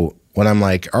 So when I'm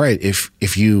like, all right, if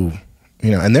you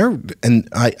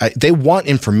they want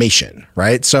information,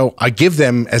 right? So I give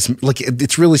them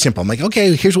it's really simple. I'm like,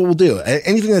 okay, here's what we'll do.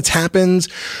 Anything that's happened,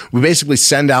 we basically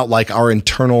send out like our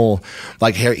internal,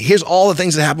 like, here's all the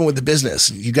things that happen with the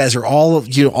business. You guys are all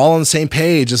on the same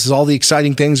page. This is all the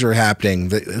exciting things that are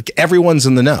happening. Everyone's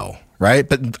in the know, right?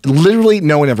 But literally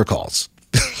no one ever calls.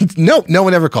 No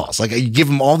one ever calls. Like, you give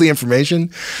them all the information,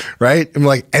 right? I'm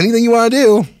like, anything you want to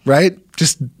do, right?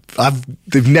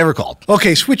 They've never called.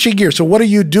 Okay, switching gears. So what are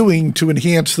you doing to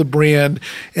enhance the brand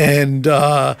and,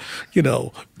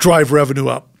 drive revenue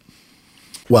up?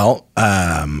 Well,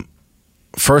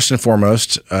 first and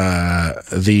foremost,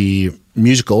 the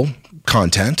musical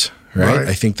content, right?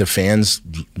 I think the fans,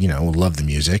 love the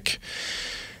music.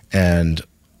 And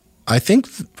I think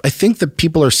that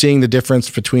people are seeing the difference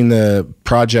between the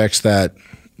projects that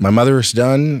my mother has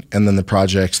done and then the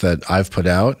projects that I've put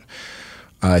out.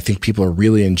 I think people are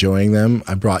really enjoying them.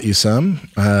 I brought you some.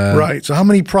 Right. So how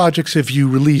many projects have you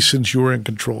released since you were in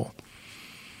control?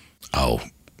 Oh,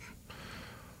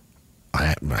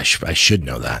 I should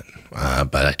know that,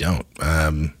 but I don't.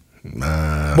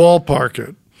 Ballpark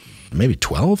it. Maybe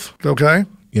 12. Okay.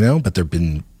 But they've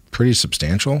been pretty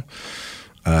substantial.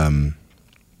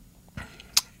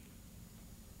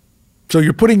 So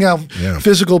you're putting out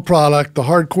physical product. The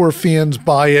hardcore fans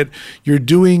buy it. You're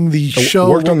doing the show.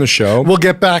 Worked on the show. We'll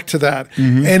get back to that.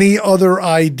 Mm-hmm. Any other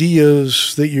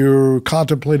ideas that you're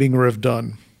contemplating or have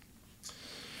done?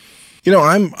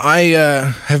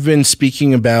 I have been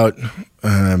speaking about,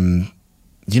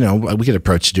 we get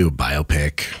approached to do a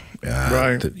biopic.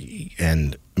 Right.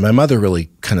 And my mother really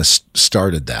kind of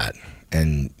started that.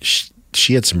 And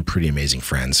she had some pretty amazing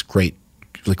friends, great,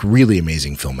 like really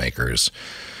amazing filmmakers.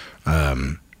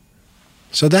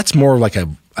 So that's more like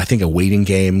I think a waiting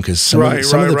game, because some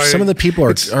of the people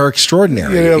are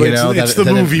extraordinary. Yeah, it's the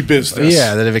movie business.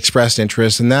 Yeah, that have expressed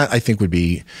interest, and that I think would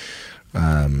be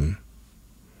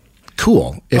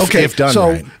cool if done right.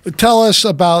 So tell us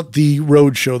about the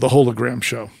road show, the hologram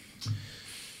show.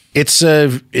 It's a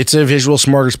visual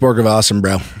smorgasbord of awesome,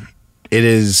 bro. It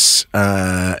is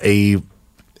a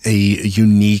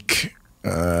unique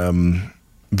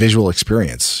visual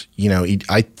experience.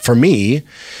 For me,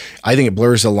 I think it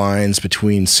blurs the lines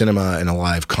between cinema and a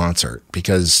live concert,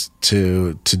 because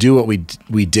to do what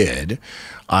we did,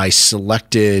 I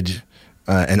selected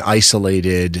and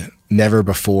isolated never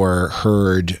before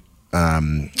heard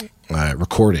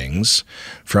recordings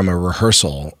from a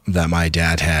rehearsal that my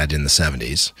dad had in the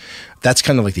 70s. That's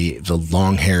kind of like the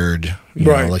long-haired,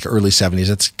 like early 70s.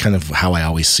 That's kind of how I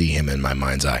always see him in my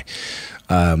mind's eye.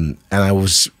 And I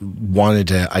wanted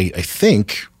to, I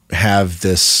think, have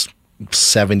this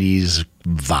 70s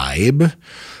vibe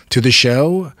to the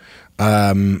show.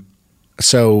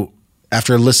 So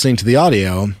after listening to the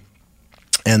audio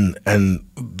and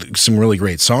some really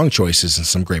great song choices and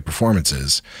some great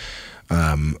performances,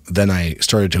 then I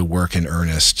started to work in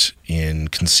earnest in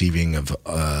conceiving of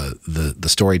the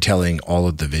storytelling, all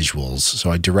of the visuals. So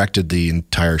I directed the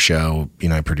entire show.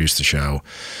 I produced the show.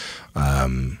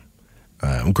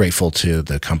 I'm grateful to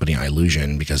the company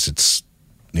Illusion, because it's,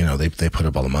 they put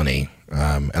up all the money.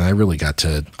 And I really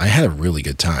I had a really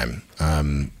good time,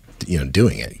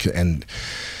 doing it.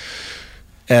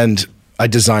 And I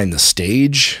designed the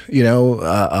stage,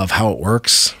 of how it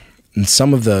works. And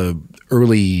some of the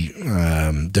early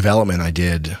development I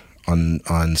did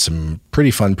on some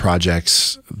pretty fun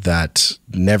projects that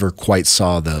never quite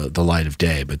saw the light of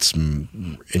day, but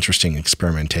some interesting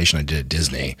experimentation I did at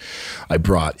Disney. I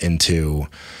brought into,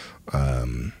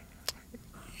 some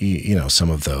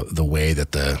of the way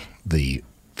that the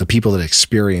people that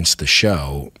experienced the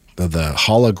show, the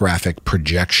holographic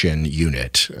projection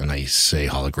unit, and I say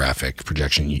holographic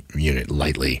projection unit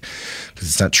lightly because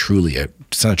it's not a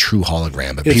true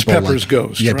hologram, but it's Pepper's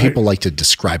ghost. Yeah, right? People like to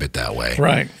describe it that way,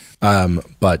 right?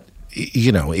 But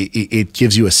it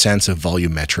gives you a sense of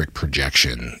volumetric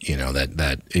projection.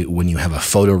 When you have a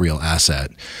photoreal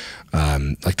asset,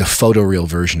 like the photoreal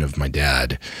version of my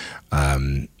dad,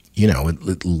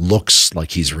 it looks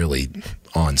like he's really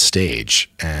on stage.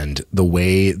 And the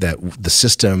way that the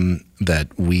system that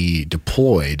we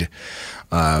deployed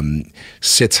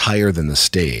sits higher than the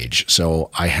stage. So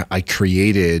I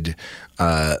created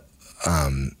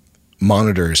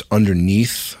monitors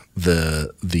underneath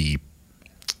the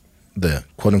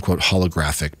quote unquote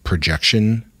holographic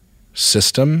projection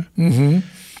system,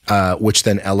 which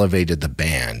then elevated the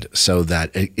band so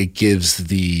that it gives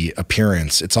the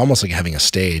appearance. It's almost like having a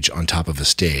stage on top of a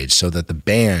stage, so that the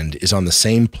band is on the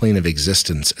same plane of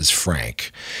existence as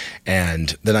Frank.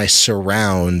 And then I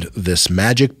surround this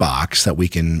magic box that we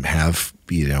can have,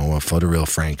 a photoreal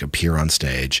Frank appear on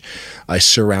stage. I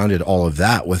surrounded all of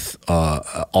that with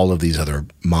all of these other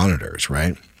monitors,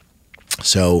 right?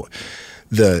 So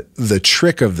the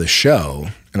trick of the show,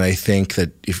 and I think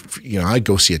that if I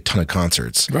go see a ton of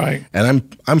concerts, right,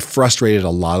 and I'm frustrated a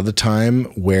lot of the time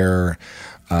where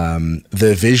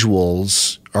the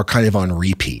visuals are kind of on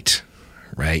repeat,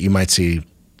 right? You might see,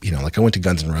 like I went to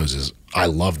Guns N' Roses. I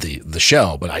love the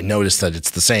show, but I noticed that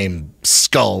it's the same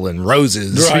skull and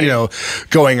roses, right,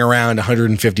 going around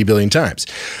 150 billion times.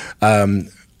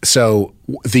 So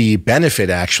the benefit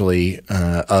actually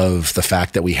of the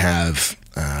fact that we have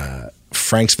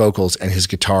Frank's vocals and his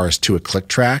guitars to a click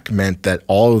track meant that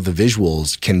all of the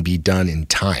visuals can be done in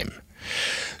time.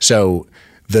 So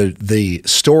the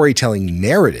storytelling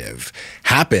narrative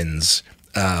happens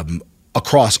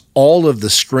across all of the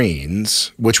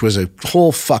screens, which was a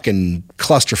whole fucking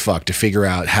clusterfuck to figure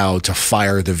out how to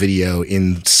fire the video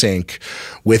in sync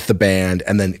with the band.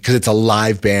 And then, because it's a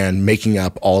live band making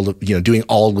up all of, doing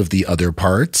all of the other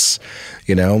parts,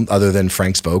 other than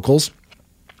Frank's vocals,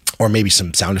 or maybe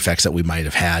some sound effects that we might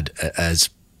have had as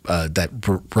that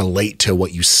relate to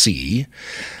what you see.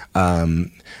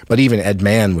 But even Ed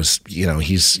Mann was,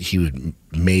 he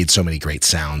made so many great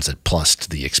sounds that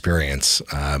plussed the experience,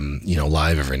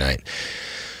 live every night.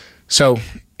 So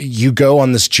you go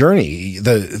on this journey.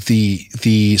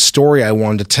 The story I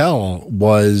wanted to tell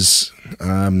was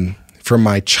from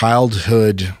my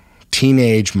childhood,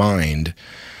 teenage mind.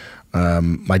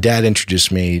 my dad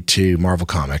introduced me to Marvel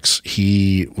Comics.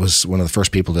 He was one of the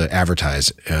first people to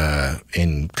advertise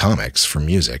in comics for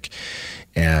music,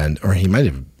 or he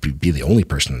might be the only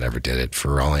person that ever did it,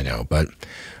 for all I know. But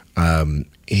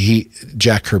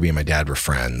Jack Kirby and my dad were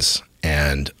friends.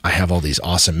 And I have all these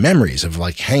awesome memories of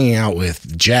like hanging out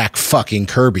with Jack fucking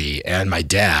Kirby and my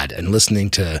dad and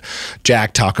listening to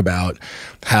Jack talk about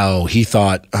how he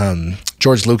thought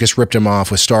George Lucas ripped him off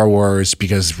with Star Wars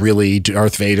because really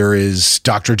Darth Vader is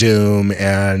Dr. Doom,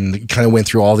 and kind of went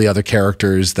through all the other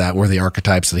characters that were the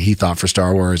archetypes that he thought for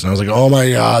Star Wars. And I was like, oh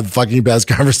my God, fucking best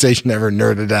conversation ever,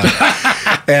 nerded out.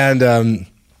 And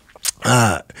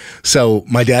so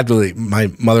my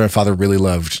mother and father really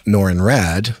loved Norrin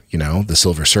Radd, the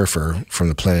Silver Surfer from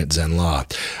the planet Zen Law,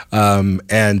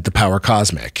 and the Power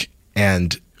Cosmic.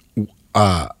 And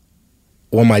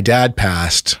when my dad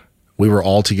passed, we were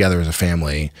all together as a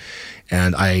family,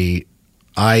 and I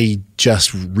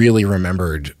just really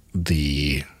remembered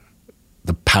the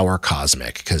Power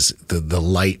Cosmic, because the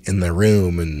light in the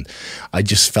room, and I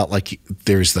just felt like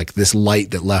there's like this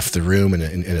light that left the room and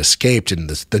escaped. And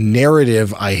the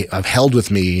narrative I've held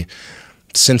with me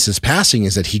since his passing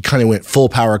is that he kind of went full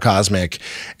Power Cosmic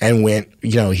and went,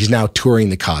 he's now touring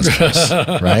the cosmos,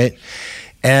 right?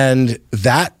 And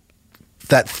that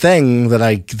thing that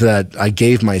I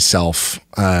gave myself,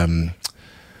 that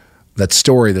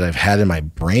story that I've had in my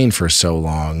brain for so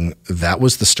long, that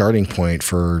was the starting point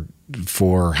for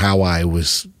how I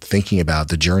was thinking about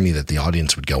the journey that the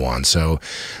audience would go on. So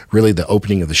really the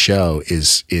opening of the show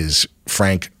is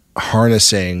Frank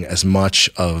harnessing as much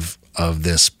of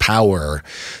this power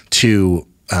to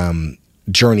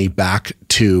journey back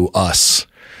to us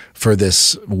for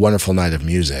this wonderful night of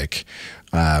music.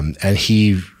 And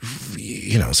he,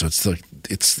 so it's like,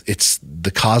 it's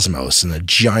the cosmos and a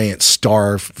giant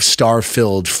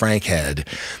star-filled Frank head,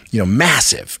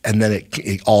 massive. And then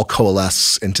it all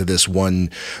coalesces into this one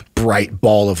bright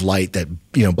ball of light that,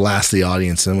 blasts the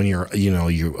audience. And when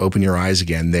you open your eyes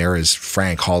again, there is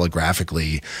Frank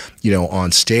holographically,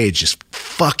 on stage, just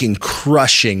fucking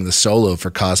crushing the solo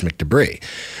for Cosmic Debris.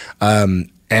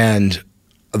 And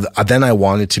then I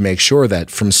wanted to make sure that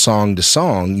from song to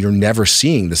song, you're never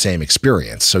seeing the same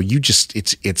experience. So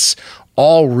it's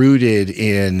all rooted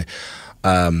in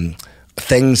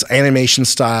things, animation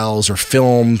styles or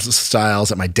film styles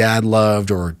that my dad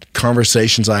loved, or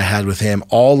conversations I had with him.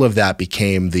 All of that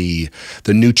became the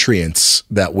nutrients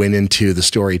that went into the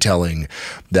storytelling.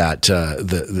 That's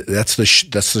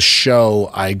the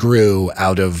show I grew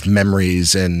out of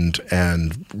memories and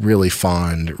really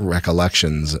fond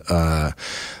recollections that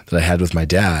I had with my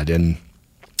dad. And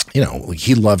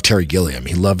he loved Terry Gilliam.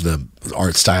 He loved the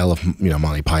art style of,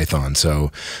 Monty Python.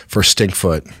 So for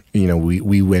Stinkfoot,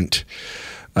 we went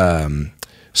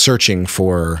searching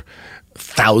for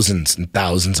thousands and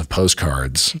thousands of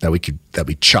postcards that we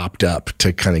chopped up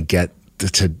to kind of get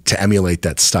to emulate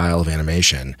that style of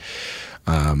animation.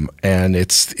 And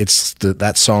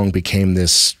that song became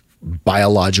this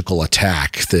biological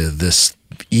attack, this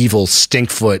evil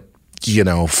Stinkfoot,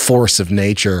 force of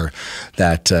nature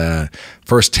that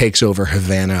first takes over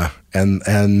Havana and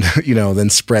then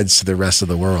spreads to the rest of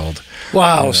the world.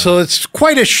 Wow, so it's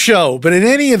quite a show. But in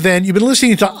any event, you've been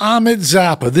listening to Ahmet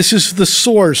Zappa. This is the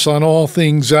source on all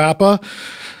things Zappa,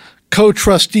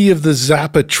 co-trustee of the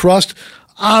Zappa Trust.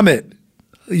 Ahmet,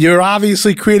 you're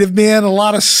obviously a creative man, a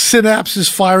lot of synapses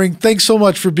firing. Thanks so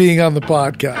much for being on the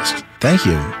podcast. Thank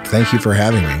you. Thank you for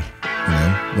having me.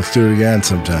 Let's do it again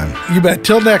sometime. You bet.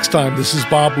 Till next time, this is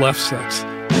Bob Lefsetz.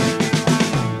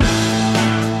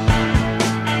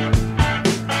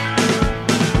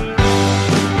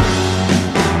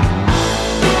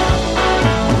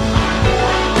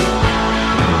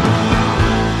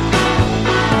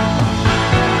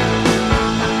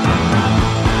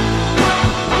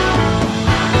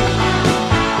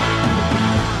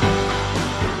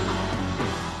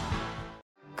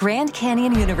 Grand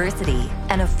Canyon University,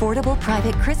 an affordable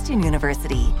private Christian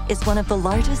university, is one of the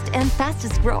largest and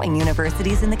fastest growing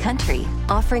universities in the country,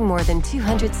 offering more than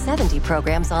 270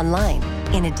 programs online.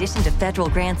 In addition to federal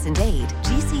grants and aid,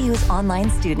 GCU's online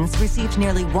students received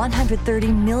nearly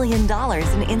 $130 million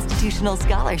in institutional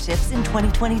scholarships in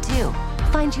 2022.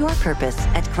 Find your purpose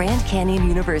at Grand Canyon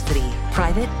University.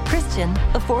 Private, Christian,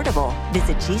 affordable.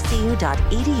 Visit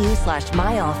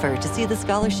gcu.edu/myoffer to see the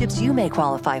scholarships you may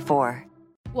qualify for.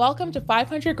 Welcome to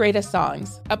 500 Greatest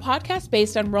Songs, a podcast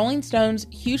based on Rolling Stone's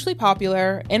hugely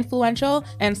popular, influential,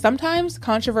 and sometimes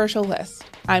controversial list.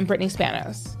 I'm Brittany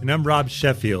Spanos. And I'm Rob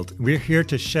Sheffield. We're here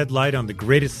to shed light on the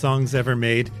greatest songs ever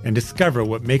made and discover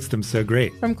what makes them so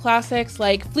great. From classics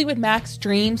like Fleetwood Mac's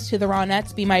Dreams to the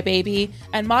Ronettes' Be My Baby,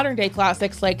 and modern-day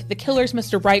classics like The Killer's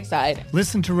Mr. Brightside.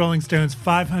 Listen to Rolling Stone's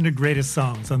 500 Greatest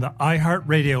Songs on the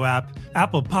iHeartRadio app,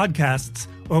 Apple Podcasts,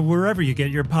 or wherever you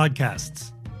get your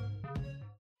podcasts.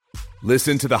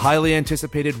 Listen to the highly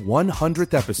anticipated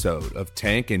 100th episode of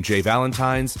Tank and Jay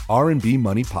Valentine's R&B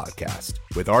Money Podcast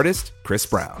with artist Chris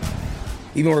Brown.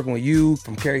 Even working with you,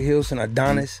 from Carrie Hilson,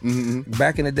 Adonis.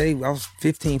 Back in the day, I was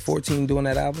 15, 14 doing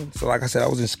that album. So like I said, I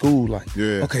was in school like,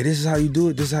 okay, this is how you do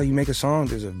it. This is how you make a song.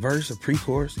 There's a verse, a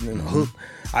pre-chorus, and then a hook.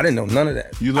 I didn't know none of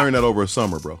that. You learned that over a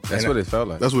summer, bro. That's what it felt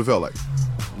like. That's what it felt like.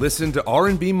 Listen to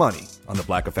R&B Money on the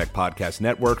Black Effect Podcast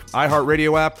Network,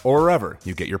 iHeartRadio app, or wherever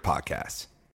you get your podcasts.